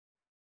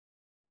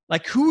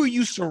 Like, who are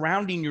you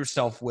surrounding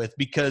yourself with?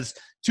 Because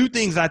two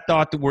things I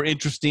thought that were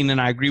interesting, and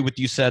I agree with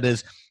you said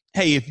is,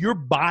 hey, if your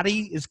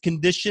body is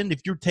conditioned, if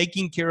you're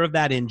taking care of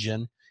that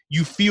engine,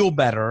 you feel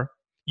better,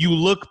 you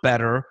look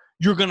better,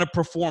 you're going to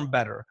perform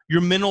better.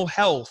 Your mental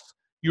health,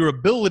 your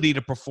ability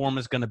to perform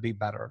is going to be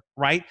better,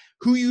 right?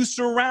 Who you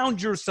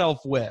surround yourself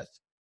with.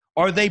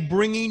 Are they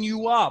bringing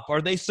you up?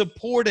 Are they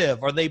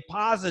supportive? Are they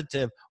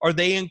positive? Are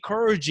they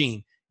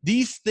encouraging?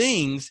 These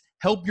things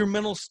help your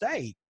mental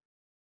state.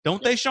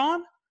 Don't they,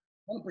 Sean?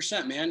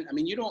 100%, man. I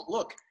mean, you don't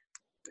look.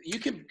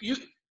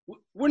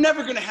 We're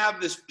never going to have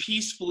this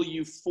peaceful,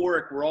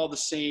 euphoric, we're all the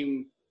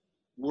same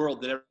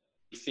world that everybody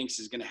thinks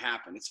is going to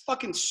happen. It's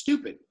fucking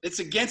stupid. It's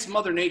against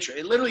Mother Nature.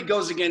 It literally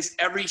goes against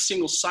every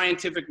single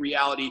scientific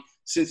reality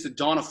since the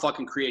dawn of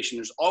fucking creation.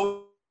 There's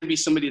always going to be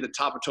somebody at the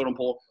top of totem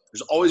pole.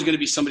 There's always going to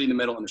be somebody in the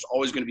middle, and there's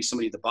always going to be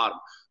somebody at the bottom.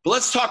 But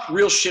let's talk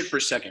real shit for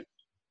a second.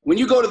 When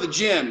you go to the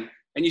gym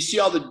and you see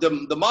all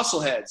the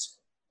muscle heads,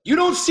 you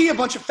don't see a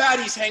bunch of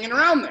fatties hanging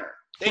around there.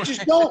 They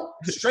just don't.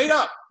 Straight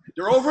up.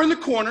 They're over in the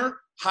corner,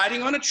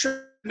 hiding on a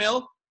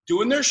treadmill,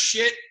 doing their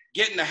shit,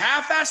 getting a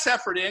half-ass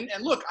effort in.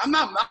 And look, I'm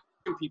not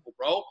knocking people,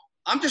 bro.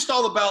 I'm just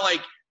all about,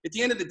 like, at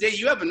the end of the day,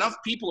 you have enough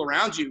people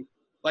around you,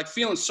 like,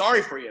 feeling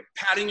sorry for you,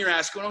 patting your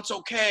ass, going, oh, it's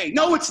okay.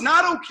 No, it's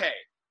not okay.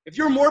 If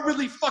you're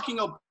morbidly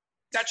fucking obese,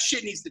 that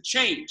shit needs to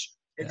change.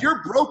 If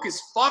you're broke as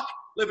fuck,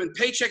 living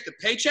paycheck to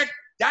paycheck,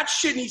 that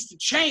shit needs to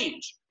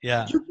change.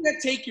 Yeah. You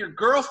can't take your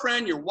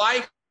girlfriend, your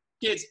wife,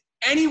 kids,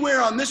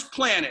 anywhere on this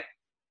planet,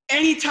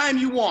 anytime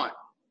you want.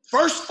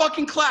 First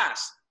fucking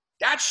class.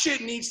 That shit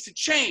needs to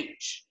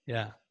change.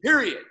 Yeah.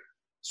 Period.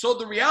 So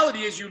the reality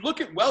is, you look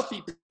at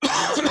wealthy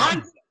people's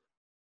mindset.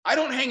 I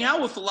don't hang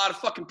out with a lot of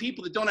fucking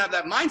people that don't have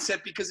that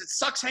mindset because it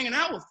sucks hanging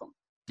out with them.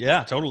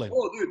 Yeah, totally.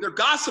 Oh, dude, they're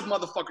gossip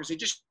motherfuckers. They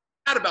just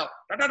chat about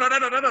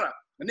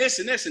and this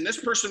and this and this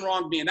person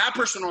wronged me and that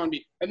person wronged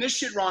me and this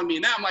shit wronged me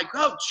and that. I'm like,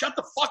 oh, shut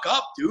the fuck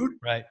up, dude.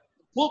 Right.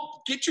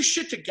 Well, get your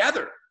shit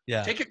together.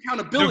 Yeah. Take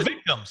accountability.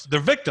 They're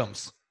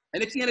victims.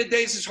 And at the end of the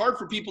day, it's hard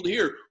for people to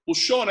hear, well,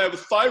 Sean, I have a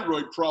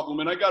thyroid problem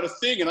and I got a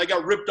thing and I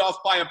got ripped off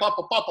by a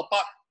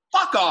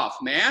Fuck off,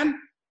 man.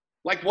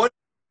 Like, what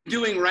are you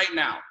doing right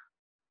now?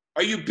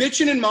 Are you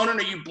bitching and moaning?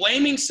 Are you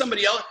blaming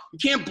somebody else? You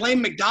can't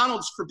blame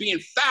McDonald's for being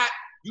fat.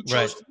 You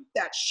chose to eat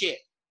that shit.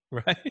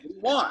 Right. What do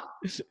you want?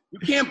 You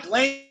can't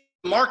blame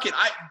the market.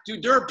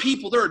 Dude, there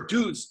are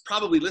dudes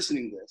probably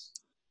listening to this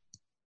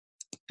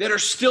that are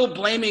still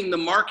blaming the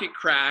market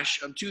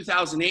crash of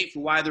 2008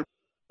 for why they're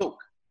broke.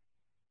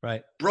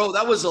 Right. Bro,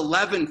 that was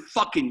 11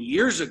 fucking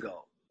years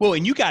ago. Well,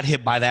 and you got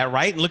hit by that,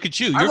 right? And look at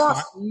you. I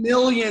lost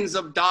millions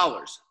of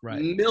dollars.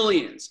 Right.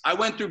 Millions. I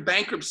went through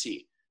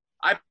bankruptcy.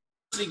 I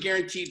personally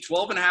guaranteed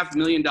 $12.5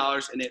 million,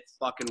 and it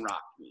fucking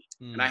rocked me.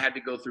 And I had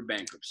to go through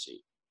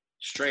bankruptcy.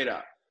 Straight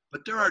up.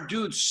 But there are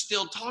dudes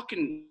still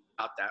talking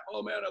about that.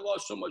 Oh, man, I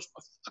lost so much.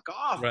 Fuck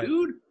off,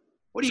 dude.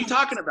 What are you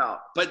talking about?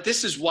 But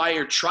this is why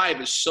your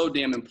tribe is so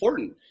damn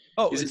important.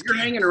 Oh, is if you're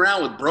hanging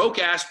around with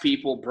broke-ass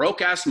people,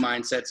 broke-ass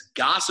mindsets,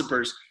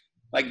 gossipers,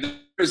 like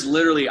there's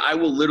literally, I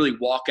will literally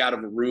walk out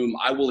of a room.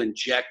 I will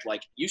inject,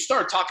 like, you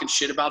start talking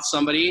shit about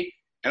somebody,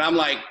 and I'm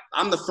like,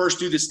 I'm the first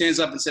dude that stands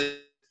up and says,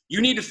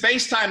 you need to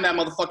FaceTime that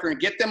motherfucker and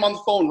get them on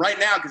the phone right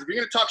now, because if you're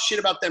going to talk shit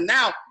about them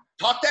now,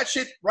 talk that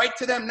shit right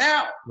to them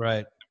now.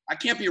 Right. I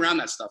can't be around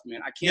that stuff,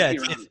 man. I can't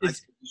be around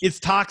it. It's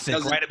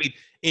toxic, right? I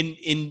mean,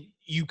 in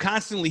you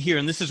constantly hear,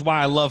 and this is why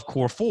I love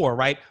Core 4,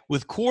 right?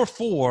 With Core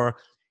 4,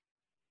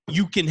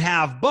 you can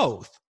have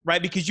both,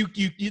 right? Because you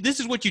this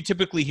is what you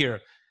typically hear.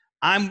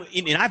 And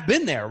I've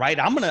been there, right?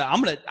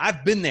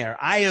 I've been there.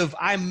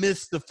 I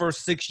missed the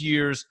first 6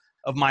 years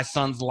of my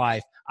son's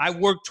life. I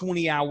worked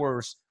 20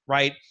 hours,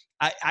 right?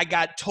 I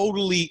got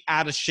totally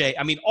out of shape.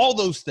 I mean, all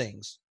those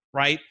things,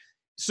 right?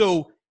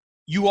 So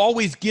you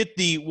always get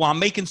I'm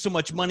making so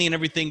much money and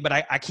everything, but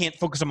I can't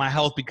focus on my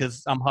health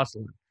because I'm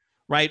hustling,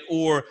 right?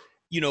 Or,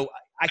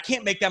 I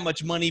can't make that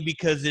much money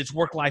because it's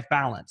work-life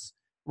balance,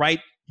 right?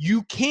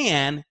 You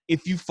can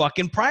if you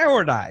fucking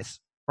prioritize,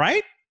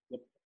 right? Yep.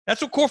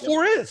 That's what Core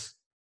 4 is.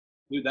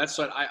 Dude, that's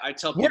what I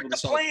tell people. Work the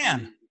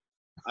plan.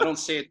 I don't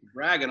say it to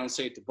brag. I don't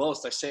say it to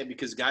boast. I say it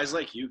because guys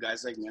like you,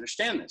 guys like me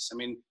understand this. I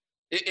mean,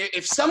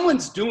 if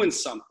someone's doing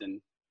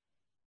something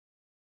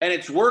and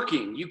it's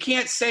working, you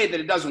can't say that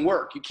it doesn't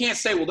work. You can't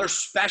say, well, they're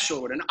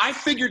special. And I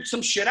figured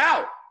some shit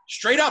out.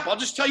 Straight up, I'll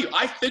just tell you,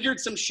 I figured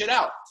some shit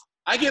out.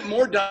 I get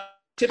more done,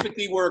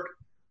 typically work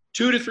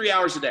 2 to 3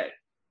 hours a day.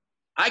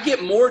 I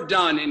get more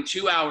done in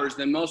 2 hours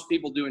than most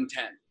people do in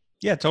 10.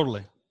 Yeah,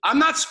 totally. I'm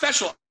not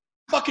special. I'm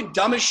fucking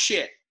dumb as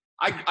shit.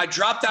 I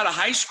dropped out of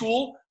high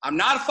school. I'm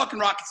not a fucking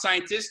rocket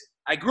scientist.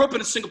 I grew up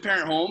in a single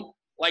parent home.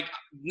 Like,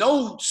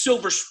 no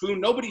silver spoon.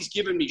 Nobody's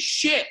giving me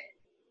shit.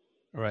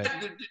 Right.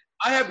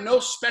 I have no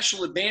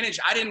special advantage.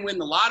 I didn't win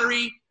the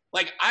lottery.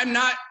 Like, I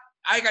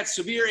got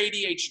severe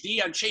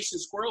ADHD. I'm chasing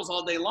squirrels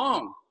all day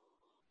long.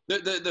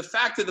 The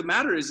fact of the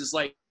matter is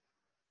like,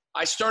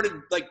 I started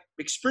like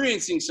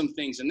experiencing some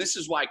things, and this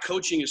is why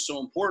coaching is so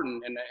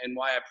important, and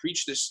why I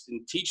preach this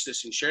and teach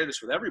this and share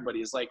this with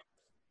everybody is like,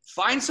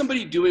 find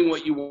somebody doing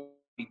what you want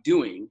to be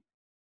doing,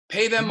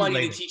 pay them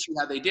money to teach you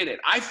how they did it.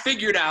 I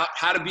figured out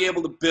how to be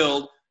able to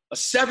build a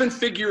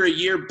 7-figure a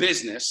year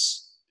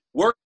business,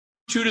 work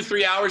 2 to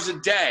 3 hours a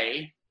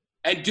day,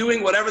 and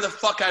doing whatever the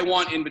fuck I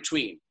want in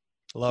between.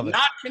 Love it.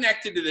 Not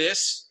connected to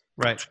this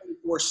Right.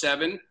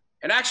 24/7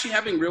 and actually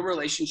having real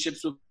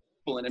relationships with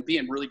people and be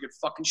in really good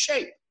fucking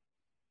shape.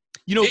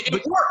 You know, It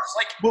works.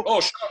 Like,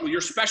 oh, Sean, well,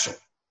 you're special.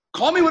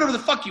 Call me whatever the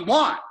fuck you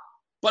want.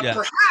 But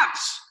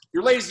perhaps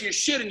you're lazy as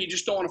shit and you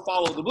just don't want to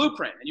follow the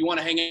blueprint and you want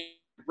to hang out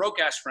with your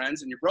broke-ass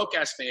friends and your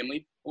broke-ass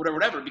family or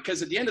whatever.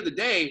 Because at the end of the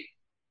day,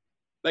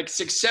 like,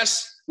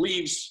 success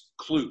leaves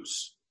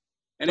clues.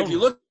 And if you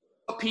look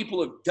at what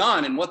people have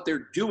done and what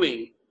they're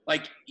doing,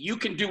 like, you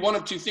can do one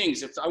of two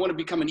things. If I want to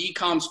become an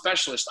e-com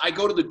specialist, I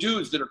go to the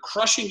dudes that are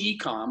crushing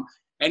e-com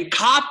and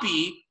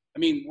copy. I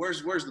mean,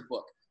 where's the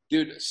book?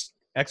 Dude,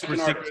 Expert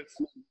Secrets.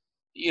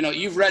 You know,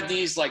 you've read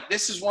these. Like,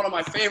 this is one of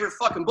my favorite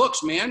fucking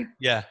books, man.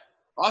 Yeah.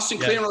 Austin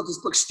Kleon wrote this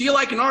book, Steal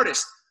Like an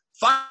Artist.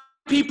 Find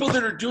people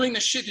that are doing the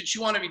shit that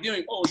you want to be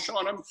doing. Oh,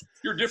 Sean,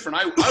 you're different.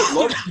 I would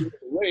love to do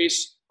the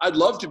race. I'd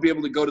love to be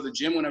able to go to the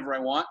gym whenever I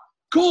want.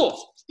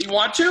 Cool. You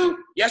want to?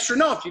 Yes or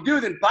no? If you do,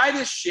 then buy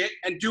this shit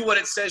and do what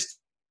it says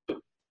to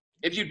do.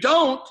 If you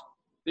don't,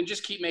 then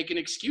just keep making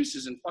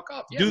excuses and fuck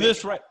off. Yeah, do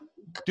this right.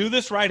 Do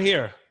this right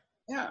here.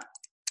 Yeah.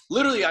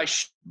 Literally,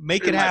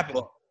 make it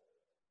happen.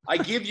 I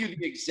give you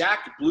the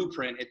exact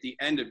blueprint at the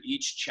end of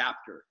each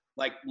chapter.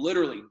 Like,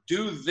 literally,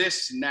 do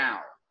this now.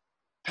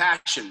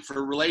 Passion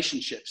for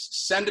relationships.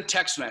 Send a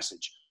text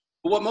message.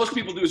 But what most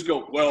people do is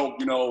go, well,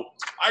 you know,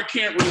 I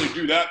can't really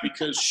do that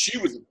because she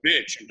was a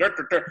bitch. And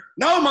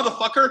no,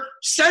 motherfucker,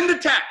 send a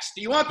text.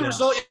 Do you want the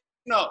result?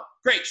 No.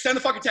 Great. Send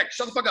the fucking text.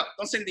 Shut the fuck up.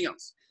 Don't say anything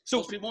else. So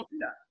most people won't do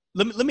that.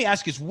 Let me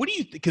ask you, what do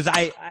you – because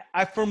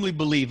I firmly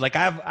believe, like,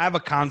 I have a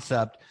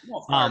concept. I'm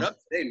all fired up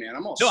today, man.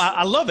 I'm all – No,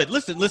 I love it.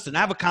 Listen, I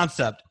have a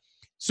concept.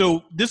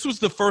 So this was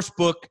the first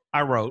book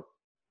I wrote,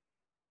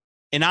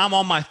 and I'm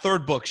on my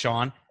third book,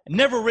 Sean. I've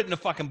never written a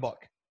fucking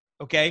book,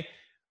 okay?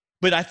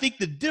 But I think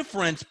the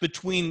difference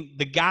between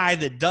the guy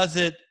that does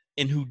it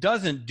and who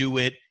doesn't do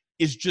it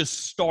is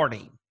just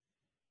starting.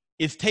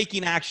 It's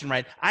taking action,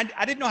 right?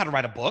 I didn't know how to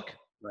write a book,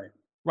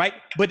 right?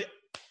 But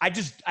I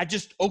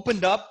just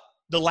opened up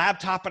the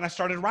laptop and I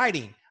started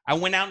writing. I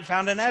went out and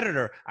found an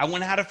editor. I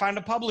went out to find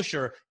a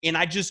publisher, and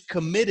I just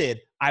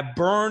committed. I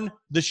burned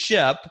the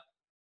ship.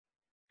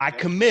 I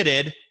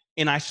committed,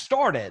 and I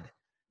started.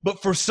 But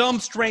for some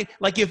strange,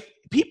 like, if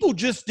people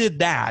just did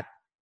that,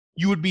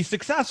 you would be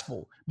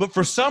successful. But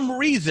for some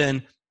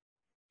reason,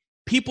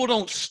 people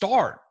don't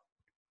start,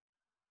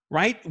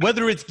 right?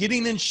 Whether it's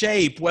getting in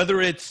shape, whether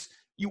it's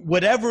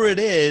whatever it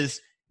is,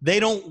 they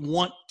don't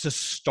want to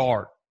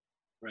start.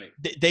 Right.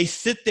 They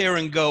sit there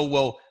and go,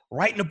 well,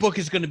 writing a book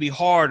is going to be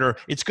hard, or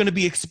it's going to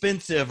be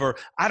expensive, or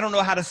I don't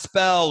know how to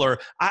spell, or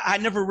I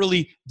never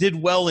really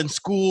did well in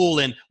school,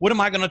 and what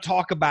am I going to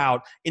talk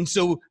about? And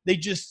so they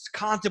just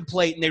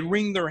contemplate and they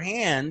wring their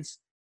hands,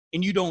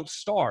 and you don't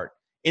start.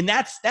 And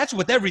that's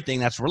with everything.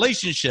 That's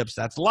relationships,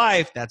 that's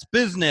life, that's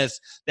business,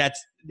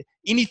 that's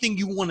anything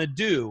you want to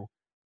do.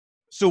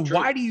 So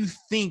why do you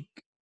think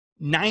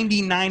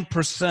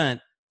 99%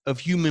 of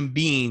human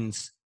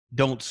beings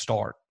don't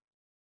start?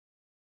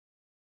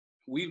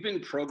 We've been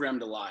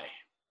programmed to lie.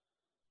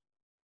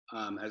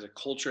 As a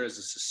culture, as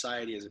a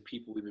society, as a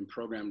people, we've been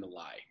programmed to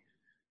lie.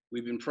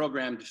 We've been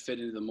programmed to fit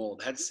into the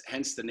mold.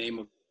 Hence the name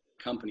of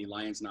the company,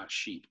 Lions Not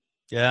Sheep.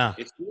 Yeah.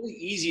 It's really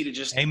easy to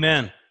just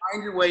find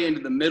your way into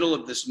the middle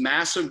of this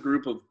massive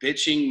group of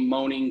bitching,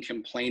 moaning,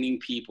 complaining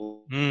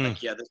people.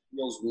 Like, yeah, this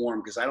feels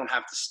warm because I don't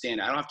have to stand.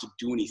 I don't have to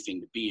do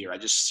anything to be here. I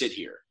just sit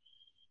here.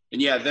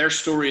 And yeah, their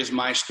story is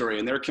my story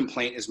and their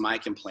complaint is my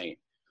complaint.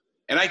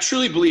 And I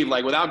truly believe,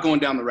 like, without going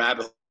down the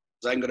rabbit hole,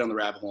 I can go down the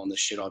rabbit hole on this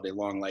shit all day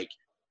long. Like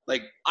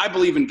I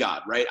believe in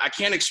God, right? I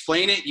can't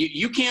explain it.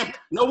 You can't,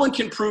 no one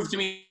can prove to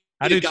me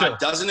that God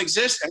doesn't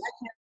exist. And I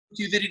can't prove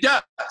to you that he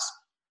does.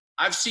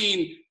 I've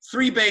seen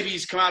 3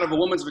 babies come out of a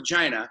woman's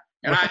vagina,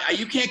 and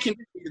you can't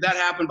convince me that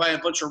happened by a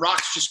bunch of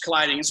rocks just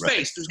colliding in space.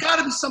 Right. There's got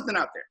to be something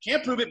out there.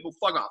 Can't prove it, but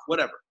fuck off,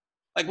 whatever.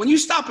 Like, when you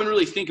stop and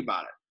really think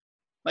about it,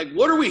 like,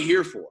 what are we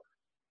here for?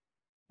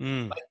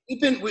 Like,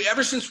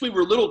 ever since we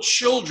were little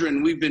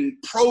children, we've been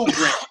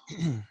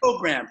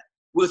programmed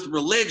with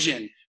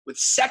religion, with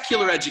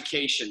secular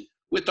education,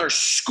 with our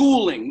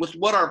schooling, with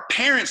what our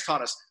parents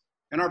taught us.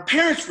 And our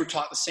parents were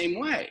taught the same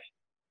way.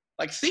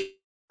 Like, think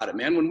about it,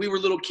 man. When we were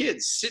little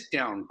kids, sit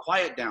down,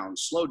 quiet down,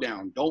 slow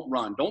down, don't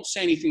run, don't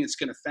say anything that's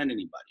going to offend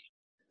anybody.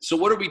 So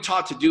what are we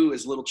taught to do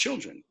as little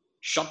children?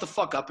 Shut the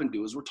fuck up and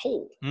do as we're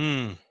told.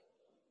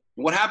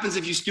 What happens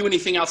if you do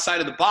anything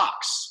outside of the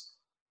box?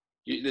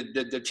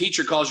 The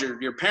teacher calls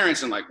your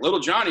parents and, like,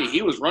 little Johnny,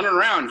 he was running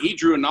around. He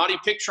drew a naughty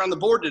picture on the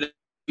board today.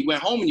 You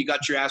went home and you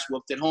got your ass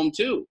whooped at home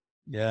too.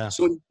 Yeah.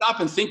 So when you stop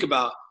and think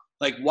about,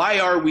 like, why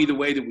are we the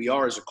way that we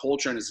are as a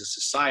culture and as a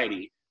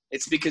society?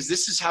 It's because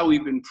this is how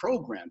we've been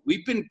programmed.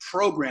 We've been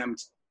programmed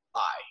to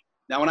lie.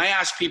 Now, when I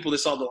ask people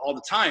this all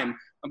the time,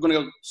 I'm going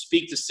to go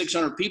speak to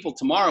 600 people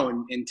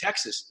tomorrow in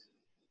Texas.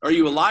 Are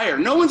you a liar?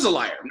 No one's a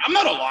liar. I'm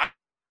not a liar.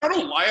 I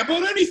don't lie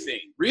about anything.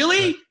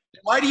 Really?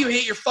 Why do you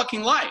hate your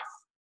fucking life?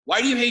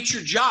 Why do you hate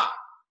your job?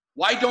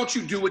 Why don't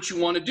you do what you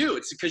want to do?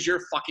 It's because you're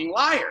a fucking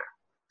liar.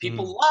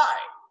 People lie.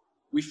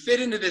 we fit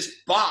into this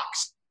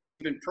box.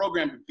 We've been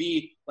programmed to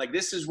be like,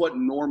 this is what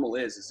normal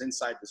is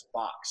inside this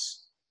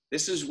box.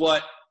 This is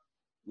what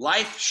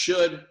life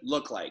should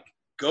look like.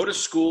 Go to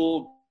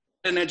school,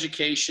 get an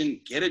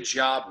education, get a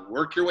job,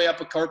 work your way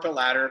up a corporate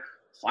ladder,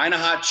 find a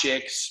hot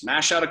chick,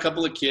 smash out a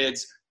couple of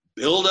kids,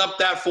 build up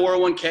that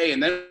 401k,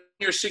 and then when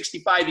you're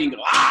 65, you can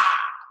go,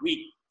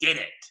 we did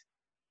it.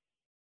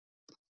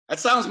 That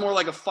sounds more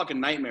like a fucking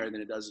nightmare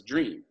than it does a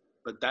dream,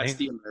 but that's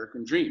the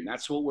American dream.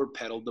 That's what we're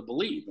peddled to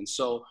believe. And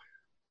so,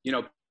 you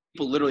know,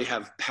 people literally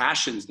have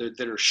passions that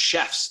are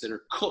chefs, that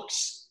are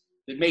cooks,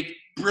 that make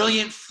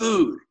brilliant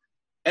food.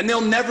 And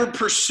they'll never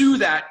pursue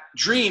that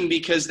dream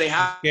because they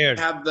have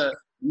the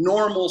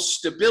normal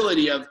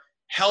stability of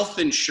health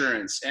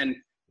insurance and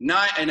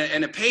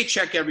a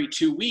paycheck every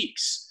 2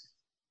 weeks.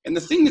 And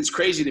the thing that's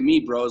crazy to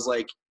me, bro, is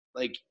like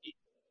at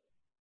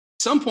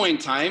some point in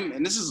time,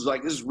 and this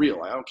is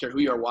real. I don't care who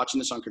you are watching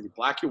this. I don't care if you're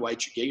black, you're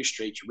white, you're gay, you're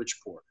straight, you're rich,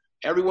 or poor.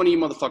 Every one of you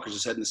motherfuckers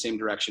is heading the same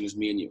direction as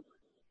me and you.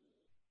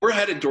 We're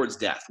headed towards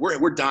death.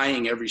 We're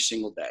dying every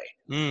single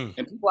day. And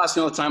people ask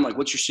me all the time, like,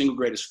 what's your single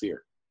greatest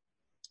fear?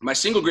 My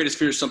single greatest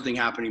fear is something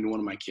happening to one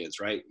of my kids,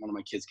 right? One of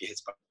my kids get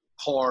hit by a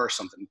car or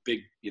something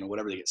big, you know,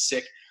 whatever, they get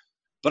sick.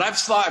 But I've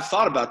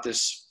thought about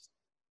this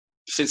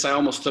since I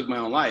almost took my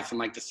own life. And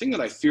like, the thing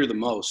that I fear the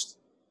most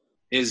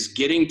is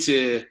getting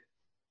to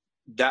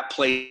that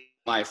place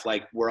in life,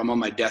 like where I'm on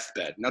my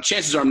deathbed. Now,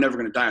 chances are I'm never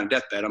going to die on a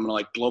deathbed. I'm going to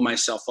like blow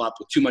myself up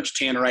with too much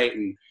tannerite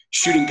and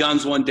shooting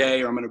guns one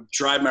day, or I'm going to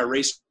drive my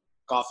race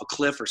off a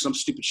cliff or some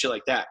stupid shit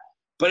like that.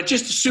 But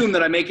just assume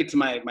that I make it to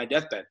my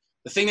deathbed.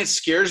 The thing that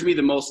scares me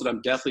the most, that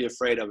I'm deathly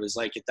afraid of, is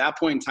like, at that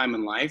point in time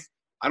in life,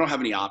 I don't have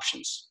any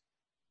options.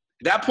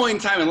 At that point in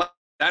time in life,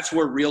 that's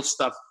where real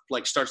stuff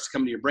like starts to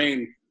come to your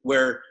brain,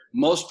 where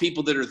most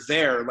people that are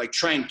there like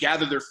try and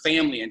gather their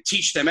family and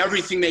teach them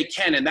everything they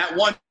can. And that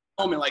one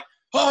moment, like,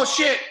 oh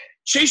shit,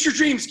 chase your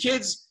dreams,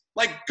 kids.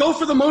 Like, go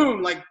for the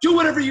moon. Like, do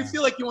whatever you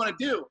feel like you want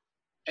to do.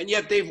 And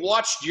yet they've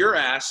watched your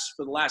ass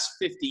for the last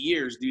 50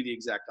 years do the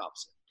exact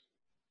opposite.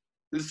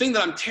 The thing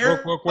that I'm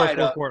terrified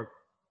of,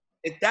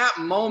 at that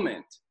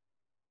moment,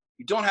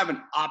 you don't have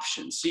an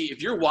option. See,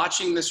 if you're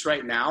watching this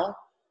right now,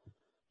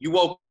 you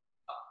woke up.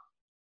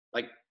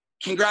 Like,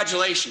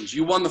 congratulations,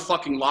 you won the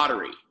fucking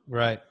lottery.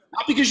 Right.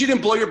 Not because you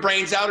didn't blow your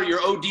brains out or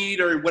you're OD'd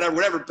or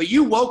whatever, but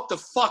you woke the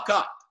fuck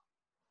up.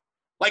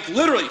 Like,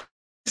 literally,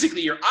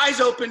 physically, your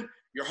eyes open,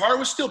 your heart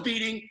was still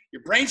beating,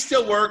 your brain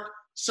still worked.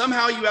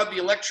 Somehow you have the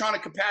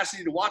electronic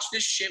capacity to watch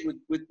this shit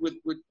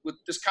with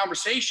this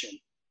conversation.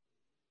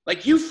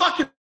 Like, you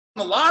fucking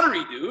won the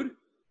lottery, dude.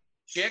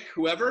 Chick,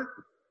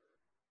 whoever.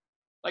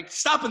 Like,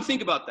 stop and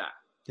think about that.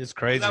 It's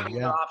crazy. You have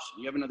another option.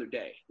 You have another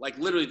day. Like,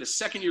 literally, the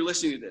second you're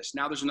listening to this,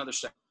 now there's another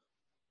second.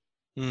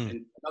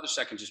 And another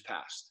second just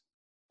passed.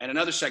 And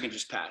another second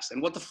just passed.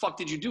 And what the fuck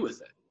did you do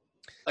with it?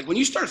 Like, when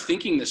you start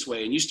thinking this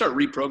way and you start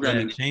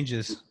reprogramming, it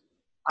changes.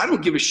 I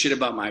don't give a shit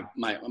about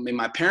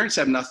my parents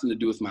have nothing to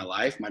do with my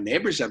life. My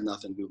neighbors have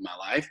nothing to do with my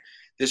life.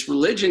 This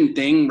religion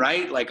thing,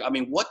 right? Like, I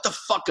mean, what the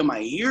fuck am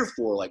I here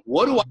for? Like,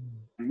 what do I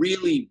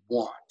really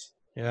want?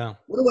 Yeah.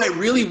 What do I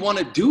really want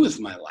to do with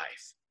my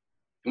life?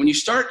 And when you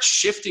start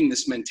shifting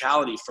this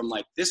mentality from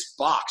like, this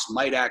box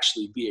might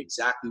actually be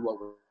exactly what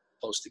we're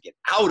supposed to get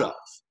out of.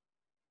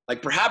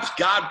 Like, perhaps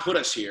God put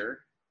us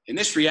here in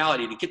this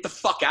reality to get the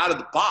fuck out of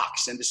the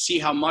box and to see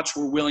how much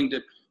we're willing to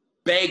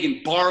beg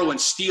and borrow and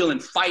steal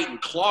and fight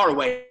and claw our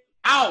way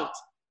out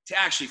to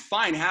actually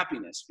find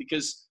happiness.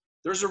 Because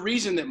there's a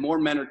reason that more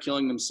men are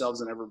killing themselves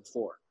than ever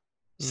before.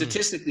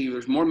 Statistically,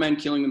 there's more men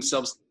killing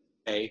themselves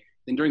today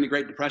than during the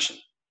Great Depression.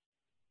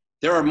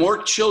 There are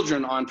more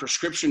children on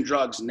prescription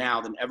drugs now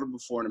than ever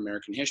before in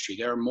American history.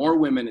 There are more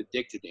women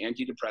addicted to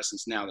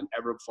antidepressants now than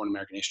ever before in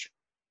American history.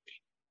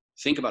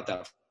 Think about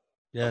that.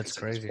 Yeah, it's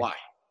crazy. Why?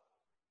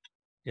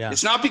 Yeah.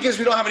 It's not because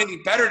we don't have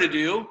anything better to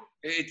do.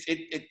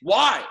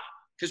 Why?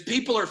 Because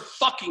people are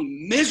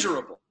fucking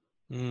miserable.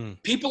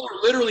 People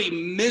are literally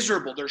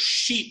miserable. They're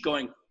sheep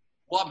going,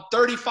 well, I'm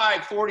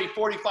 35, 40,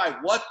 45.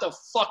 What the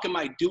fuck am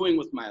I doing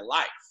with my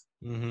life?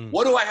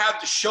 What do I have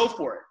to show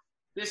for it?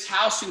 This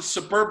house in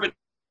suburban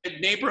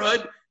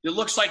neighborhood that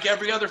looks like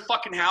every other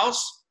fucking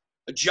house?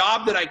 A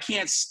job that I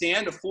can't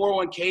stand? A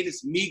 401k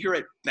that's meager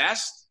at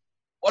best?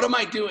 What am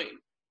I doing?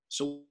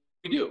 So what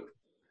do we do?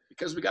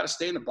 Because we got to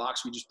stay in the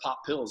box, we just pop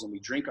pills and we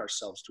drink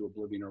ourselves to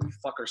oblivion, or we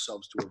fuck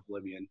ourselves to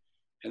oblivion.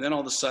 And then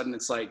all of a sudden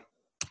it's like,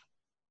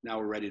 now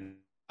we're ready to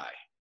die.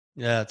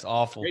 Yeah, it's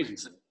awful. Crazy.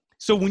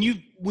 So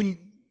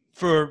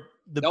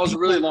that was a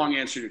really long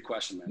answer to your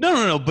question, man.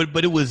 No,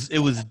 but it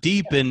was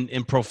deep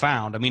and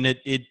profound. I mean,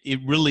 it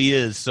really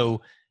is.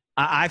 So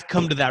I've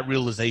come to that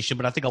realization,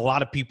 but I think a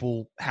lot of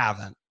people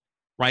haven't,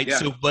 right? Yeah.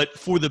 So, but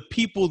for the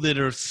people that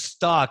are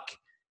stuck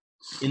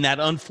in that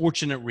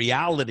unfortunate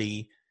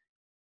reality,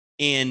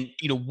 and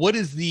what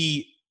is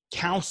the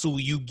counsel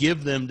you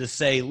give them to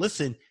say,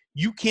 listen,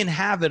 you can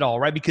have it all,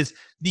 right? Because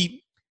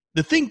the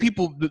thing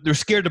people, they're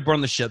scared to burn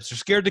the ships. They're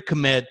scared to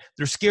commit.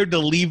 They're scared to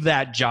leave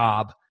that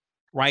job,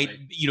 right?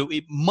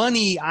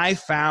 Money, I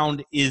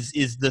found,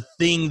 is the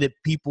thing that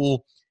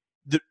people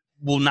that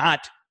will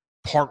not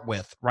part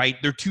with, right?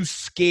 They're too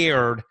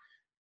scared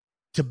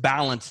to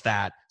balance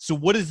that. So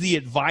what is the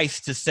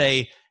advice to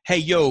say, hey,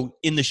 yo,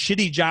 in the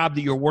shitty job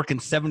that you're working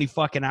 70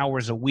 fucking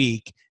hours a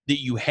week that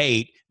you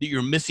hate, that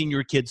you're missing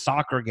your kids'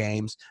 soccer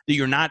games, that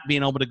you're not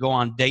being able to go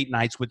on date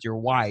nights with your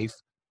wife,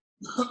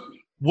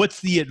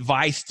 what's the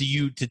advice to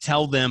you to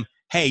tell them,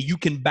 hey, you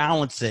can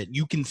balance it.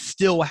 You can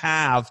still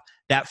have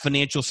that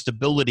financial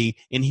stability,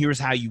 and here's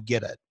how you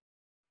get it.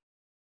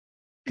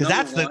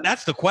 Because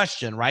that's the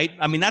question, right?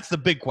 I mean, that's the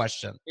big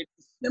question. It's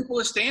the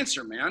simplest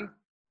answer, man.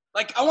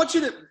 Like, I want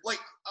you to, like,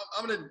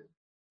 I'm going to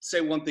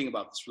say one thing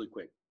about this really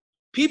quick.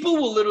 People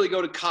will literally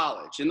go to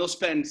college and they'll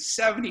spend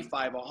 $75,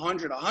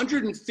 $100,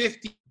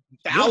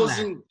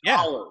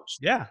 $150,000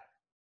 yeah.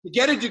 to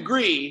get a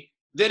degree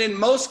that in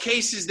most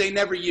cases they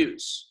never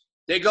use.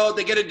 They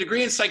get a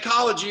degree in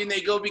psychology and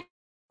they go be a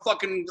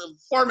fucking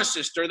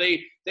pharmacist, or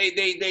they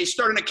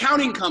start an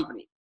accounting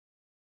company.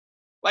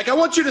 Like, I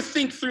want you to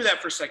think through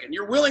that for a second.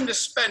 You're willing to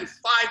spend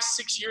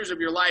 5-6 years of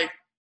your life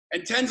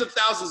and tens of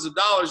thousands of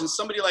dollars, and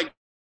somebody like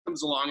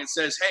comes along and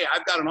says, hey,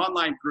 I've got an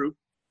online group,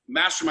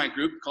 mastermind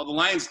group called the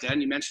Lion's Den.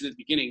 You mentioned at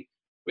the beginning.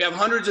 We have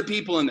hundreds of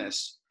people in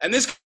this. And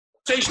this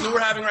conversation that we're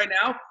having right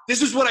now,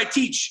 this is what I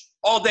teach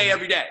all day,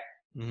 every day.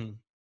 Mm-hmm.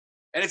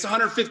 And it's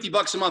 $150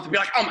 a month. And be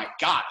like, oh my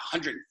God,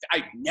 $100.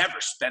 I'd never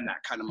spend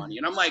that kind of money.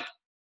 And I'm like,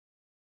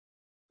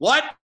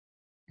 what?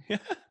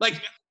 Like,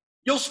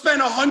 you'll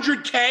spend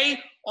 $100K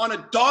on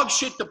a dog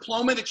shit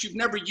diploma that you've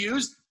never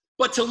used,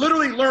 but to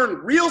literally learn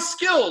real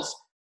skills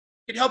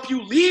can help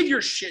you leave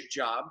your shit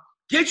job,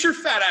 get your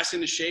fat ass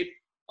into shape.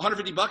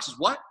 $150 is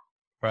what?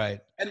 Right.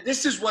 And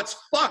this is what's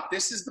fucked.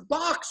 This is the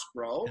box,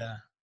 bro. Yeah.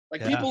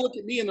 Like, people look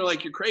at me and they're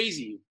like, you're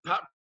crazy.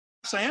 Perhaps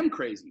I am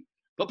crazy,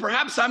 but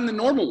perhaps I'm the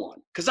normal one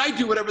because I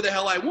do whatever the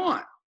hell I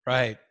want.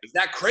 Right. Is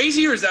that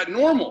crazy or is that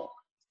normal?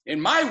 In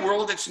my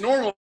world, it's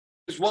normal.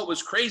 Because what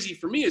was crazy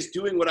for me is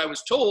doing what I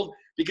was told,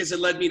 because it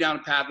led me down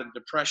a path of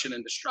depression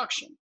and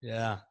destruction.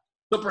 Yeah.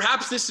 So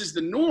perhaps this is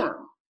the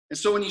norm. And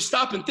so when you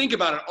stop and think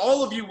about it,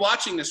 all of you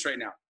watching this right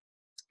now,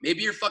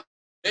 maybe you're fucking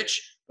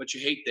rich, but you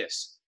hate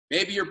this.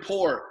 Maybe you're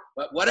poor,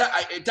 but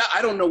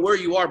I don't know where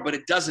you are, but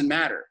it doesn't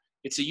matter.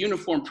 It's a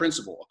uniform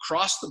principle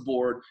across the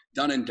board,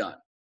 done and done,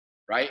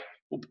 right?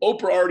 Well,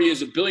 Oprah already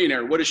is a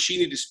billionaire. What does she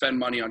need to spend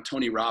money on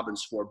Tony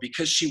Robbins for?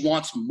 Because she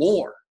wants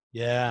more.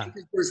 Yeah.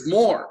 Because there's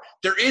more.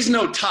 There is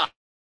no top.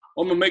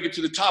 I'm going to make it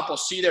to the top. I'll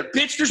see you there.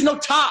 Bitch, there's no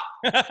top.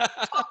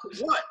 Top of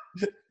what?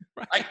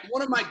 Right. Like,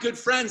 one of my good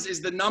friends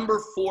is the number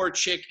 4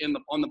 chick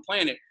on the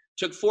planet,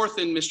 took 4th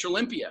in Mr.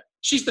 Olympia.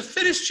 She's the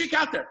fittest chick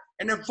out there.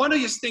 And the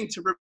funniest thing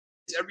to her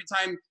is every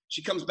time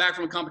she comes back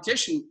from a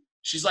competition,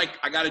 she's like,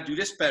 I got to do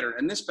this better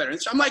and this better.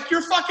 And so I'm like,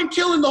 you're fucking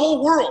killing the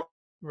whole world.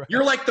 Right.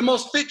 You're like the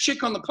most fit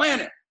chick on the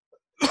planet.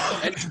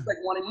 And she's like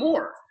wanting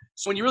more.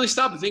 So when you really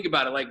stop and think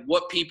about it, like,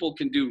 what people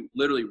can do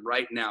literally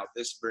right now,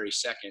 this very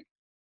second,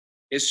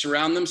 is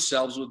surround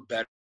themselves with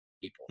better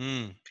people.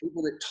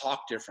 People that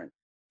talk different,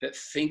 that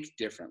think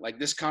different. Like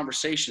this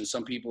conversation,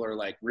 some people are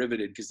like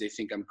riveted because they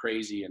think I'm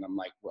crazy. And I'm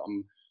like, well,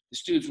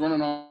 this dude's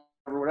running on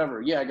or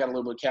whatever. Yeah, I got a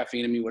little bit of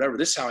caffeine in me, whatever.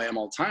 This is how I am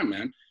all the time,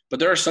 man. But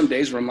there are some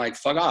days where I'm like,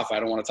 fuck off.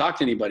 I don't want to talk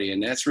to anybody.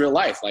 And that's real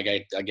life. Like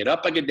I get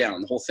up, I get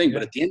down, the whole thing. Yeah.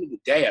 But at the end of the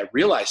day, I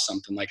realize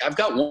something. Like, I've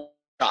got one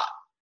shot.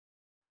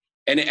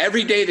 And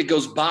every day that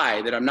goes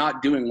by that I'm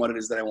not doing what it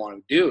is that I want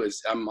to do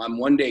is I'm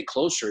one day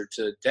closer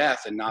to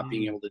death and not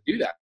being able to do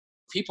that.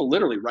 People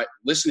literally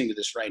listening to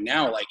this right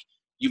now, like,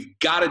 you've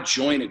got to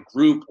join a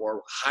group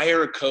or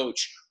hire a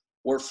coach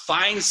or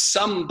find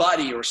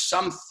somebody or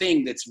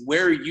something that's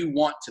where you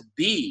want to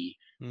be,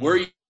 where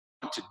you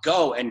want to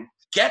go, and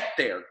get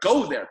there,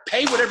 go there,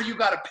 pay whatever you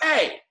got to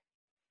pay.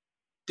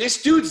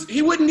 This dude's,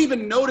 he wouldn't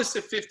even notice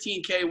if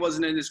 15K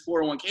wasn't in his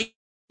 401k. He didn't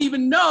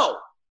even know.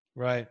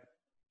 Right.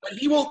 But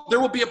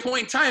there will be a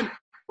point in time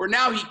where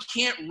now he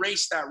can't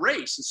race that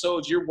race. And so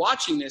if you're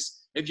watching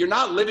this, if you're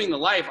not living the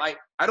life, I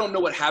don't know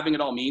what having it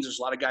all means. There's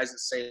a lot of guys that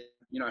say,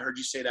 I heard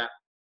you say that.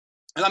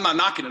 And I'm not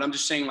knocking it. I'm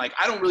just saying, like,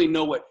 I don't really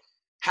know what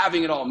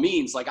having it all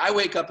means. Like, I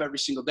wake up every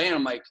single day and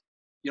I'm like,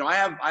 I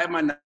have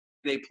my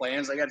day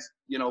plans. I got,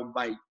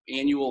 my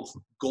annual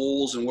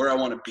goals and where I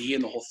want to be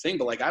and the whole thing.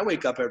 But like, I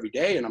wake up every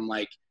day and I'm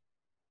like,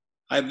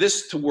 I have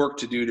this to work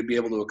to do to be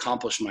able to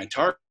accomplish my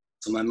target.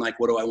 And I'm like,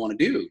 what do I want to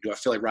do? Do I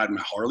feel like riding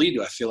my Harley?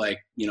 Do I feel like,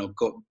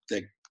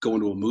 going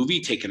to a movie,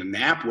 taking a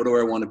nap? What do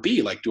I want to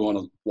be? Like, do I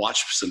want to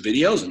watch some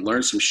videos and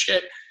learn some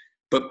shit?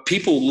 But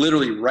people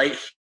literally right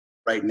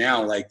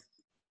now, like,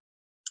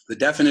 the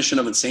definition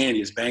of insanity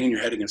is banging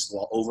your head against the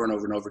wall over and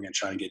over and over again,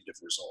 trying to get a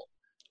different result.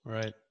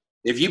 Right.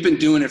 If you've been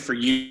doing it for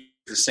years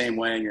the same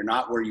way and you're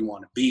not where you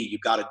want to be, you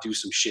got to do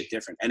some shit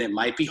different. And it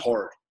might be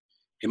hard.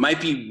 It might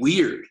be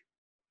weird.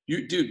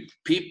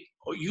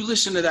 You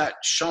listen to that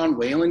Sean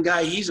Whalen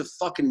guy, he's a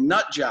fucking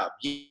nut job.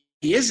 He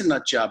is a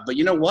nut job. But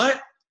you know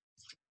what?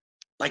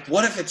 Like,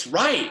 what if it's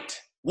right?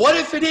 What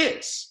if it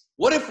is?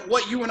 What if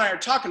what you and I are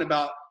talking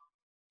about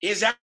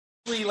is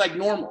actually like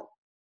normal?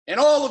 And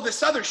all of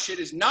this other shit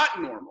is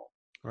not normal.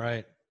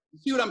 Right. You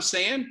see what I'm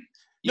saying?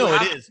 You No,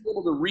 it have is. to be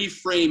able to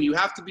reframe. You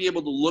have to be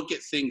able to look at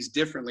things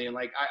differently. And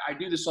like, I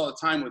do this all the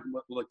time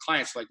with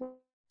clients, like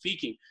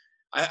speaking.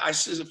 I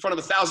in front of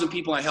 1,000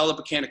 people, I held up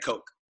a can of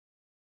Coke,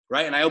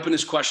 right? And I opened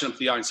this question up to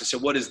the audience. I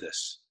said, what is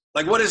this?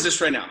 Like, what is this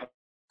right now?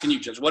 Can you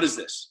judge? What is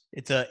this?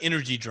 It's an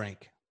energy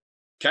drink.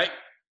 Okay.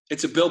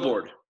 It's a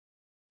billboard.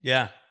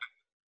 Yeah.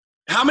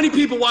 How many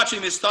people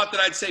watching this thought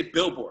that I'd say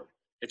billboard?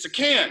 It's a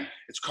can.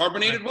 It's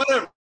carbonated,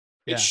 whatever.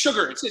 Yeah. It's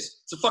sugar. It's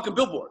a fucking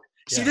billboard.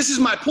 Yeah. See, this is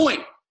my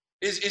point.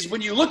 Is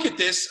when you look at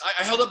this,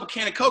 I held up a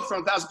can of Coke from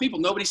 1,000 people.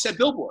 Nobody said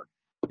billboard.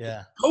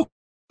 Yeah. Coke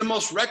is the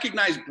most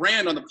recognized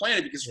brand on the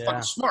planet because it's Yeah.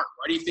 fucking smart.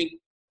 Why do you think,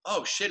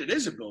 oh shit, it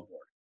is a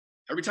billboard?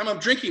 Every time I'm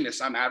drinking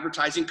this, I'm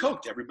advertising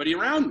Coke to everybody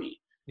around me.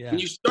 Yeah. When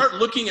you start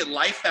looking at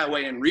life that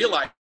way and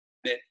realize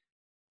that,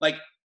 like,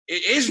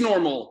 it is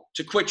normal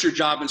to quit your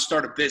job and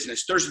start a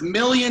business. There's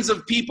millions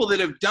of people that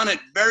have done it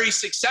very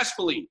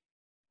successfully.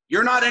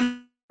 You're not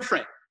any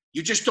different.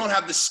 You just don't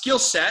have the skill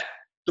set,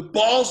 the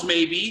balls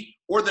maybe,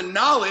 or the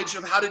knowledge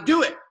of how to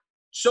do it.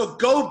 So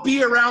go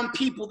be around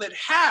people that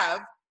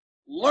have,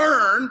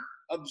 learn,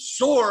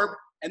 absorb,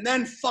 and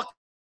then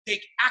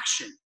take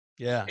action.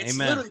 Yeah. It's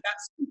Amen. literally that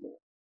simple.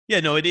 Yeah,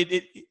 no, it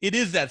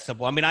is that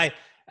simple. I mean,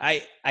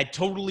 I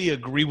totally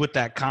agree with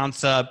that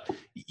concept.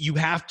 You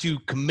have to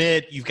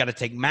commit. You've got to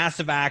take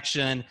massive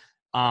action.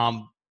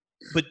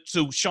 But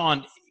so,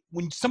 Sean,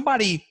 when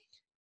the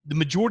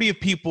majority of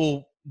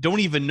people don't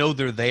even know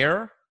they're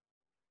there,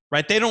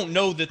 right? They don't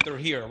know that they're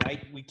here,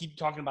 right? We keep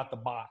talking about the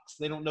box.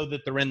 They don't know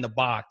that they're in the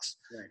box.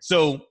 Right.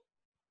 So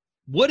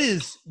what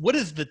is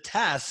the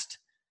test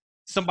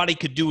somebody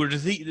could do, or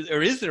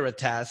is there a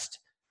test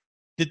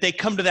that they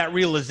come to that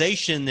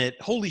realization that,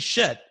 holy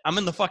shit, I'm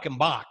in the fucking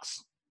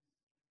box?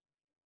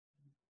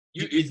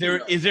 Is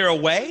there a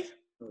way?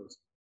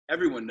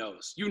 Everyone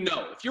knows. You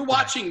know, if you're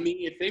watching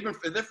me,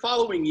 if they're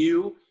following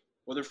you,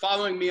 or they're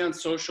following me on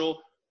social,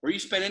 or you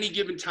spend any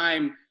given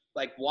time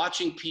like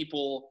watching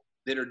people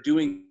that are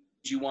doing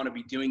what you want to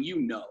be doing,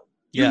 you know.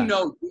 You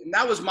know, and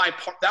that was my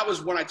part. That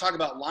was when I talk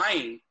about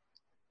lying.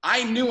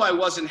 I knew I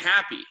wasn't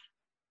happy.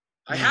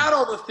 I had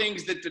all the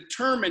things that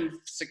determined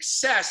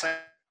success. I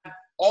had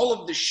all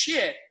of the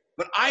shit,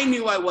 but I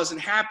knew I wasn't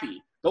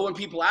happy. But when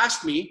people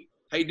asked me,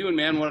 how you doing,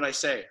 man? What did I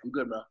say? I'm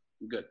good, bro.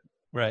 I'm good.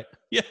 Right.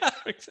 Yeah,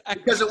 exactly.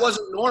 Because it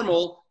wasn't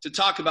normal to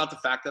talk about the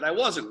fact that I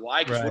wasn't.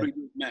 Why? Because what do we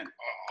do with men?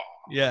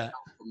 Yeah.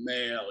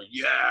 Male.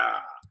 Yeah.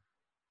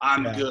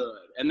 I'm good.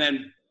 And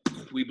then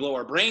we blow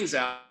our brains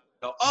out.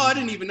 Oh, I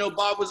didn't even know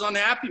Bob was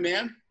unhappy,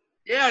 man.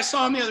 Yeah, I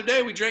saw him the other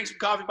day. We drank some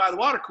coffee by the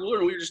water cooler,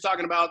 and we were just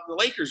talking about the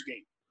Lakers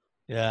game.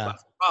 Yeah.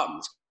 That's the problem.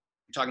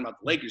 We're talking about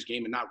the Lakers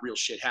game and not real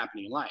shit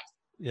happening in life.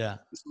 Yeah.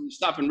 So when you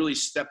stop and really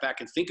step back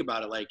and think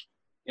about it, like,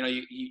 you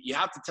know, you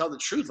have to tell the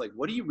truth. Like,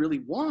 what do you really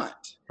want?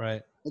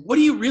 Right. Like, what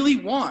do you really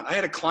want? I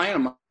had a client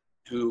of mine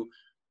who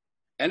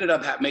ended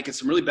up making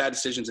some really bad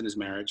decisions in his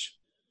marriage.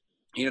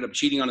 He ended up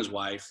cheating on his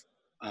wife.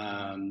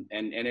 And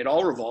it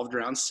all revolved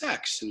around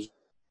sex and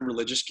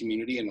religious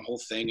community and the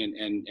whole thing.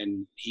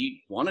 And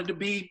he wanted to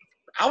be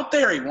out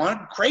there. He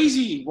wanted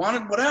crazy. He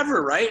wanted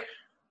whatever, right?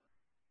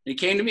 And he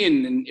came to me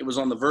and it was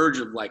on the verge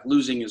of like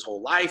losing his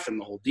whole life and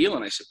the whole deal.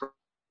 And I said, bro,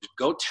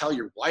 go tell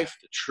your wife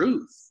the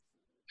truth.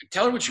 Like,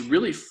 tell her what you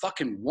really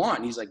fucking want.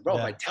 And he's like, bro,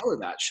 if I tell her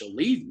that, she'll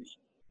leave me.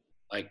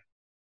 Like,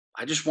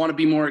 I just want to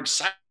be more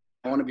excited.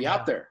 I want to be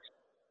out there.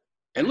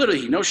 And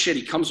literally, no shit,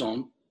 he comes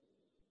home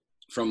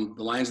from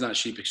the Lions Not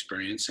Sheep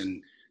experience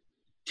and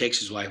takes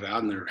his wife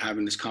out, and they're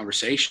having this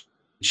conversation.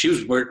 She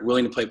was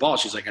willing to play ball.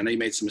 She's like, I know you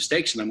made some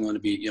mistakes, and I'm willing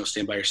to be,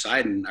 stand by your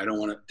side, and I don't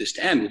want this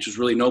to end, which was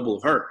really noble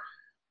of her.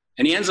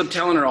 And he ends up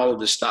telling her all of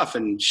this stuff,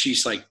 and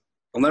she's like,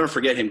 I'll never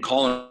forget him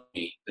calling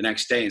me the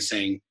next day and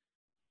saying,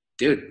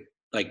 dude,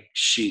 like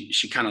she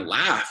kind of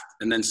laughed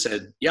and then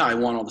said, yeah, I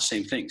want all the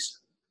same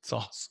things. It's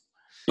awesome.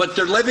 But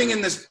they're living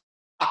in this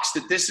box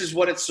that this is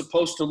what it's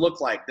supposed to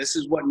look like. This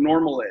is what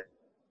normal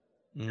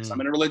is. I'm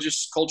in a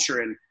religious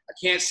culture and I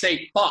can't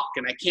say fuck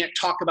and I can't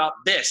talk about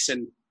this.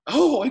 And,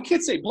 I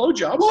can't say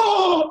blowjob.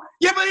 Oh,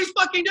 yeah, but he's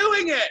fucking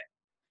doing it.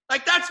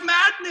 Like, that's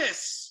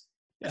madness.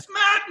 It's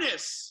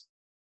madness.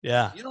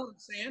 Yeah. You know what I'm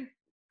saying?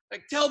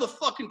 Like, tell the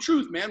fucking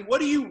truth, man.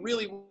 What do you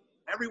really want?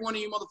 Every one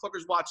of you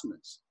motherfuckers watching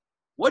this.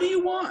 What do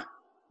you want?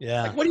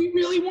 Yeah. Like, what do you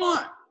really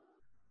want?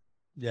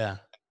 Yeah.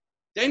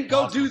 Then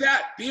go do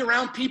that. Be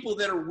around people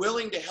that are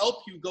willing to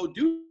help you go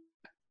do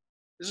that.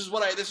 This is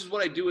what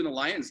I do in the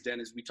Lions Den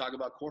is we talk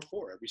about Core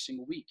 4 every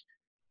single week.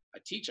 I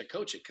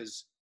coach it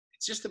because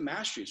it's just a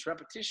mastery. It's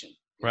repetition.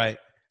 Right.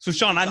 So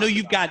Sean, I know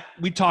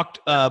we talked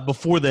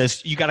before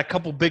this, you got a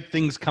couple big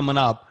things coming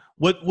up.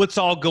 What's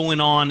all going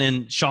on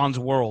in Sean's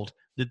world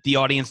that the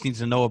audience needs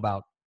to know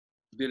about?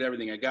 Did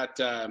everything. I got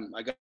an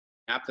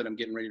app that I'm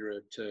getting ready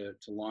to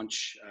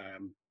launch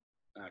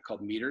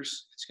called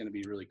Meters. It's going to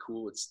be really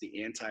cool. It's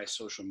the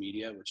anti-social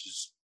media, which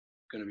is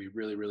going to be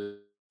really, really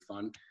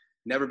fun.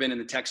 Never been in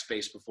the tech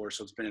space before,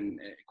 so it's been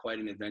quite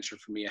an adventure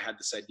for me. I had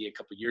this idea a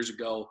couple of years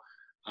ago.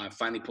 I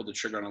finally pulled the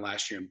trigger on it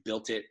last year and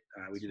built it.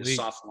 We did a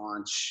soft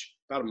launch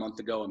about a month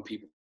ago, and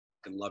people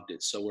loved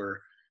it. So we're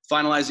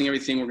finalizing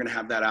everything. We're going to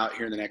have that out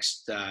here in the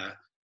next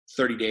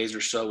 30 days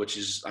or so, which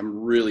is I'm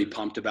really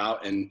pumped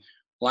about. And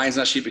Lions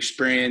Not Sheep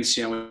experience,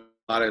 you know,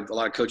 a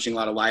lot of coaching, a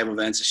lot of live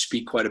events. I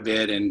speak quite a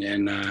bit,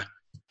 and I'm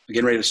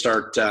getting ready to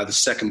start the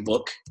second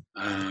book,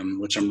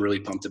 which I'm really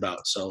pumped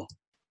about. So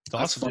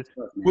that's awesome.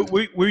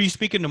 Where are you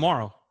speaking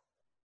tomorrow?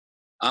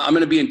 I'm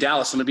going to be in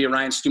Dallas. I'm going to be at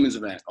Ryan Stewman's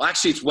event. Well,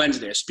 actually, it's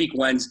Wednesday. I speak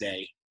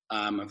Wednesday.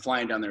 I'm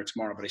flying down there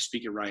tomorrow, but I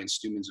speak at Ryan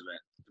Stewman's event.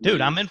 Dude,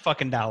 I'm in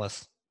fucking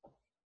Dallas.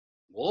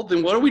 Well,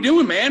 then what are we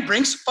doing, man?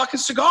 Bring some fucking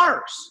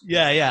cigars.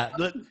 Yeah.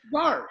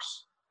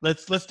 Cigars.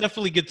 Let's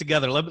definitely get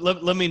together.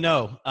 Let me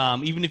know.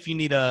 Even if you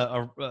need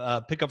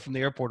a pickup from the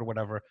airport or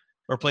whatever,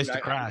 or a place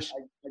to crash.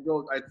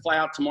 I fly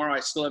out tomorrow.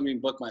 I still haven't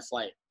even booked my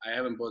flight. I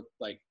haven't booked,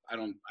 I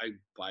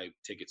buy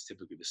tickets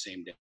typically the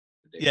same day.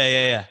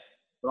 Yeah.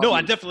 No,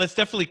 let's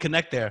definitely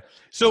connect there.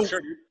 So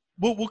sure,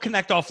 we'll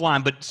connect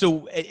offline. But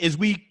so as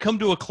we come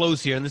to a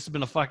close here, and this has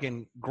been a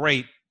fucking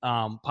great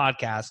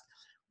podcast.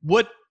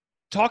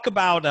 Talk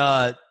about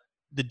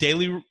the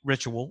daily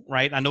ritual,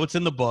 right? I know it's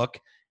in the book,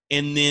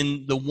 and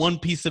then the one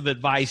piece of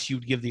advice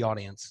you'd give the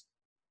audience.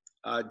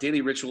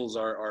 Daily rituals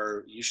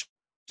are you show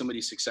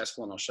somebody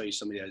successful, and I'll show you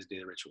somebody that has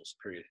daily rituals.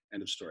 Period.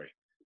 End of story.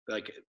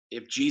 Like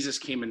if Jesus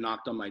came and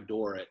knocked on my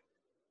door at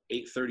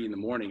 8:30 in the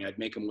morning, I'd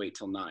make him wait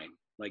till 9.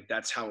 Like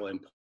that's how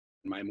important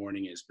my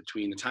morning is.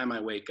 Between the time I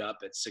wake up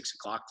at 6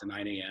 o'clock to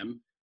 9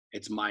 a.m.,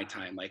 it's my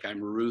time. Like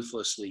I'm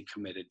ruthlessly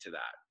committed to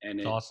that. And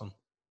it's awesome.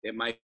 It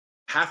might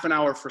half an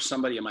hour for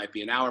somebody, it might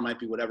be an hour, it might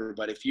be whatever.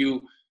 But if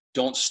you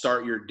don't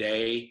start your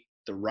day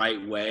the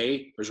right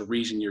way, there's a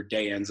reason your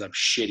day ends up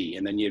shitty.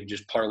 And then you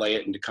just parlay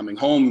it into coming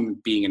home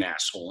and being an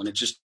asshole. And it's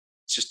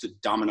just a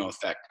domino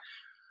effect.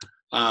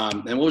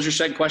 And what was your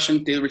second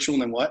question? Daily ritual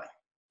and then what?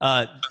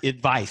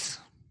 Advice.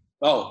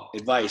 Oh,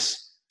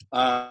 advice.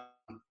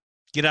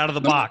 Get out of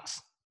the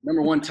box.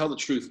 Number one, tell the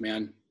truth,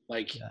 man.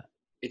 Like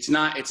it's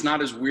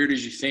not as weird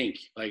as you think.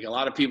 Like a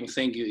lot of people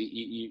think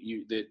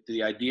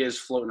the ideas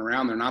floating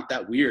around, they're not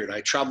that weird.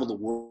 I travel the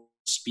world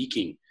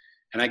speaking,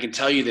 and I can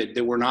tell you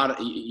that we're not,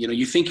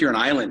 you think you're an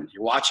island.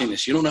 You're watching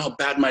this. You don't know how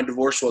bad my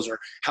divorce was or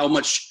how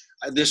much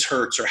this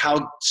hurts or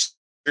how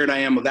scared I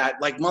am of that.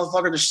 Like,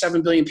 motherfucker, there's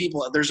 7 billion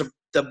people.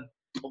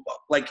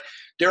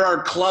 There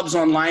are clubs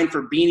online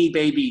for Beanie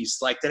Babies,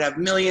 like that have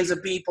millions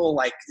of people.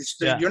 Like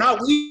you're not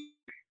weird.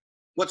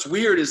 What's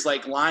weird is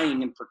like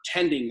lying and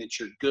pretending that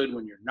you're good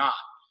when you're not.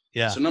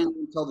 Yeah. So number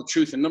one, tell the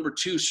truth. And number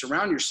two,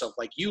 surround yourself.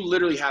 Like you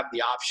literally have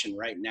the option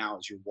right now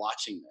as you're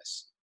watching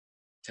this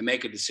to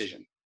make a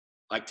decision,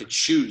 like to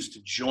choose,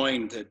 to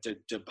join,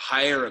 to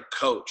hire a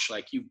coach.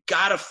 Like you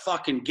gotta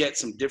fucking get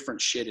some different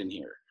shit in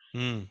here.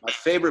 My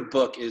favorite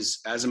book is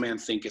As a Man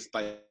Thinketh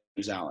by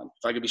James Allen.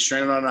 If I could be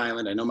stranded on an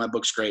island, I know my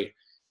book's great.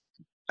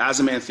 As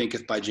a Man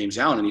Thinketh by James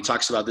Allen. And he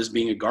talks about this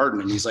being a garden.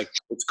 And he's like,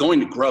 it's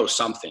going to grow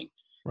something.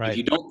 Right. If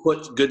you don't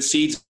put good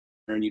seeds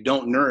in and you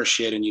don't nourish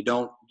it and you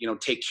don't,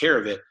 take care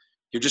of it,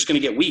 you're just going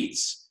to get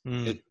weeds. At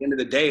the end of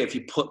the day, if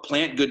you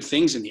plant good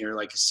things in here,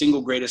 like the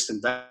single greatest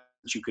investment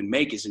you can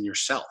make is in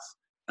yourself,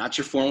 not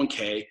your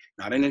 401k,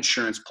 not an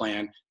insurance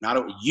plan,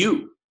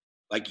 you.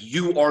 Like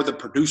you are the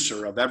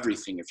producer of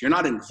everything. If you're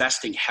not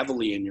investing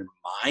heavily in your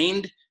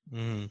mind,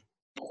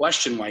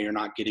 question why you're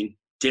not getting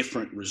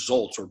different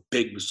results or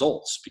big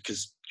results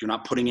because you're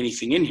not putting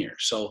anything in here.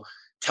 So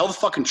tell the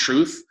fucking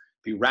truth.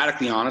 Be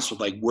radically honest with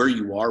like where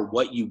you are,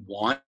 what you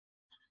want.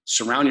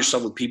 Surround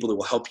yourself with people that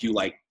will help you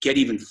like get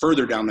even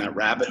further down that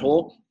rabbit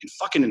hole and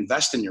fucking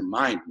invest in your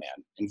mind,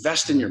 man.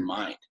 Invest in your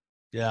mind.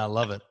 Yeah, I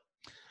love it.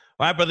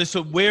 All right, brother.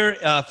 So where,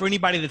 for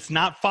anybody that's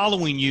not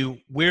following you,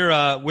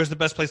 where's the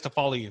best place to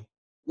follow you?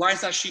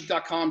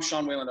 Lions.sheep.com,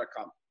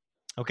 SeanWhalen.com.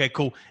 Okay,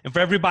 cool. And for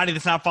everybody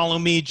that's not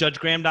following me,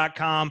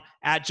 JudgeGraham.com,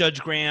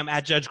 @JudgeGraham,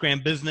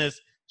 @JudgeGrahamBusiness.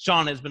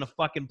 Sean, it's been a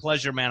fucking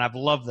pleasure, man. I've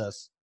loved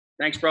this.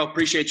 Thanks, bro.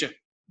 Appreciate you.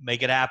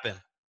 Make it happen.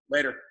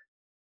 Later.